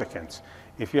 microseconds,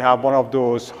 if you have one of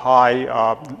those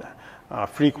high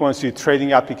frequency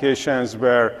trading applications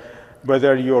where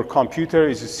whether your computer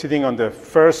is sitting on the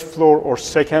first floor or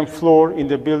second floor in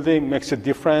the building makes a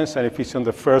difference, and if it's on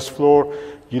the first floor,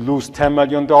 you lose $10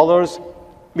 million,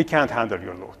 we can't handle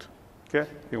your load. Okay?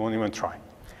 We won't even try.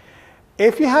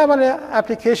 If you have an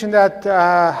application that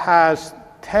has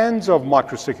tens of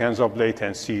microseconds of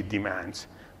latency demands,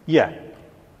 yeah,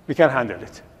 we can handle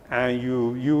it. And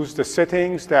you use the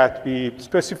settings that we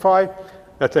specify,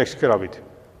 that takes care of it,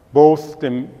 both the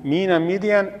mean and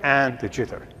median and the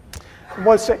jitter.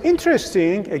 What's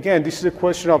interesting, again, this is a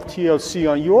question of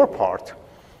TLC on your part,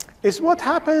 is what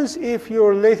happens if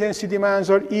your latency demands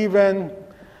are even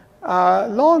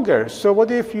longer? So what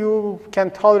if you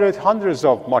can tolerate hundreds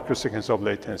of microseconds of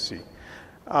latency,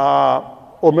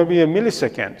 or maybe a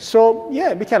millisecond? So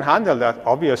yeah, we can handle that.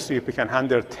 Obviously, if we can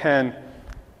handle 10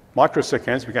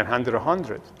 microseconds, we can handle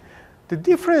 100. The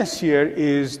difference here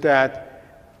is that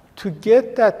to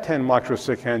get that 10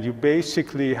 microseconds, you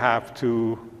basically have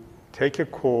to take a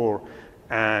core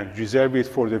and reserve it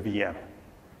for the VM.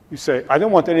 You say, I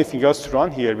don't want anything else to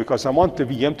run here because I want the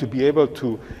VM to be able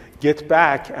to get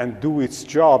back and do its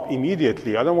job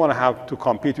immediately. I don't want to have to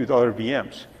compete with other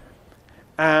VMs.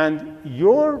 And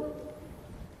your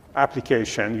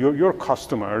application, your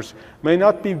customers may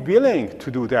not be willing to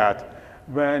do that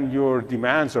when your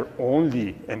demands are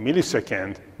only a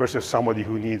millisecond versus somebody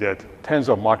who needed tens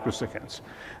of microseconds.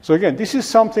 So again, this is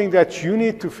something that you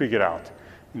need to figure out.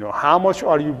 You know, how much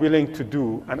are you willing to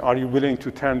do, and are you willing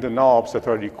to turn the knobs that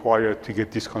are required to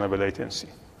get this kind of a latency?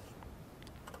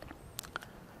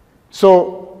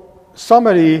 So,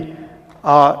 summary,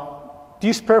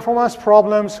 these performance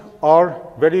problems are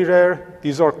very rare.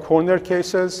 These are corner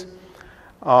cases.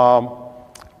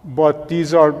 But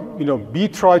these are, we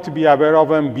try to be aware of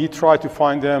them. We try to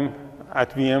find them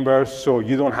at VMware, so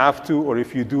you don't have to, or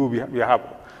if you do, we have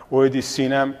already seen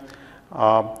them.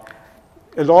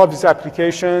 A lot of these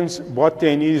applications, what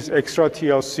they need is extra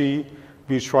TLC.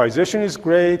 Virtualization is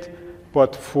great,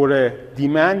 but for a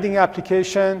demanding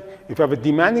application, if you have a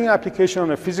demanding application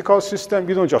on a physical system,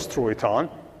 you don't just throw it on.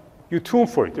 You tune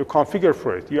for it, you configure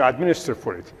for it, you administer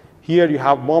for it. Here you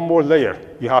have one more layer.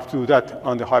 You have to do that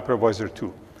on the hypervisor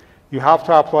too. You have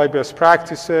to apply best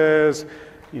practices,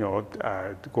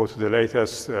 go to the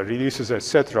latest releases,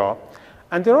 etc.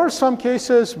 And there are some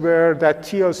cases where that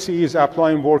TLC is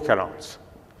applying workarounds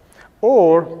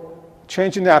or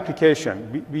changing the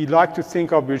application. We like to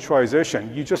think of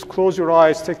virtualization. You just close your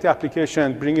eyes, take the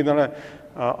application, bring it on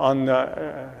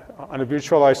a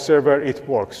virtualized server, it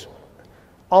works.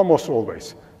 Almost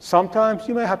always. Sometimes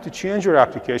you may have to change your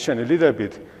application a little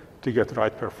bit to get the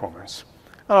right performance.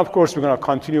 And of course, we're going to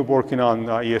continue working on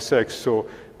ESX, so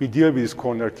we deal with these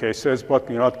corner cases, but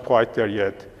we're not quite there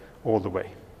yet all the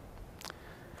way.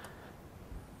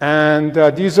 And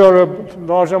these are a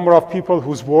large number of people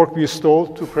whose work we stole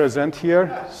to present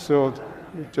here, so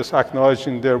just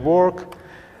acknowledging their work.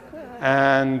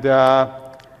 And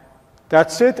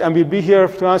that's it, and we'll be here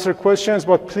to answer questions,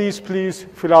 but please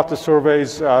fill out the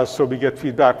surveys so we get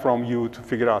feedback from you to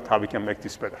figure out how we can make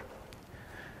this better.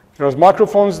 There's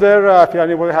microphones there. If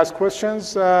anybody has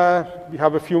questions, we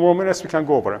have a few more minutes, we can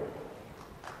go over them.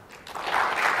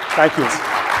 Thank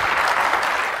you.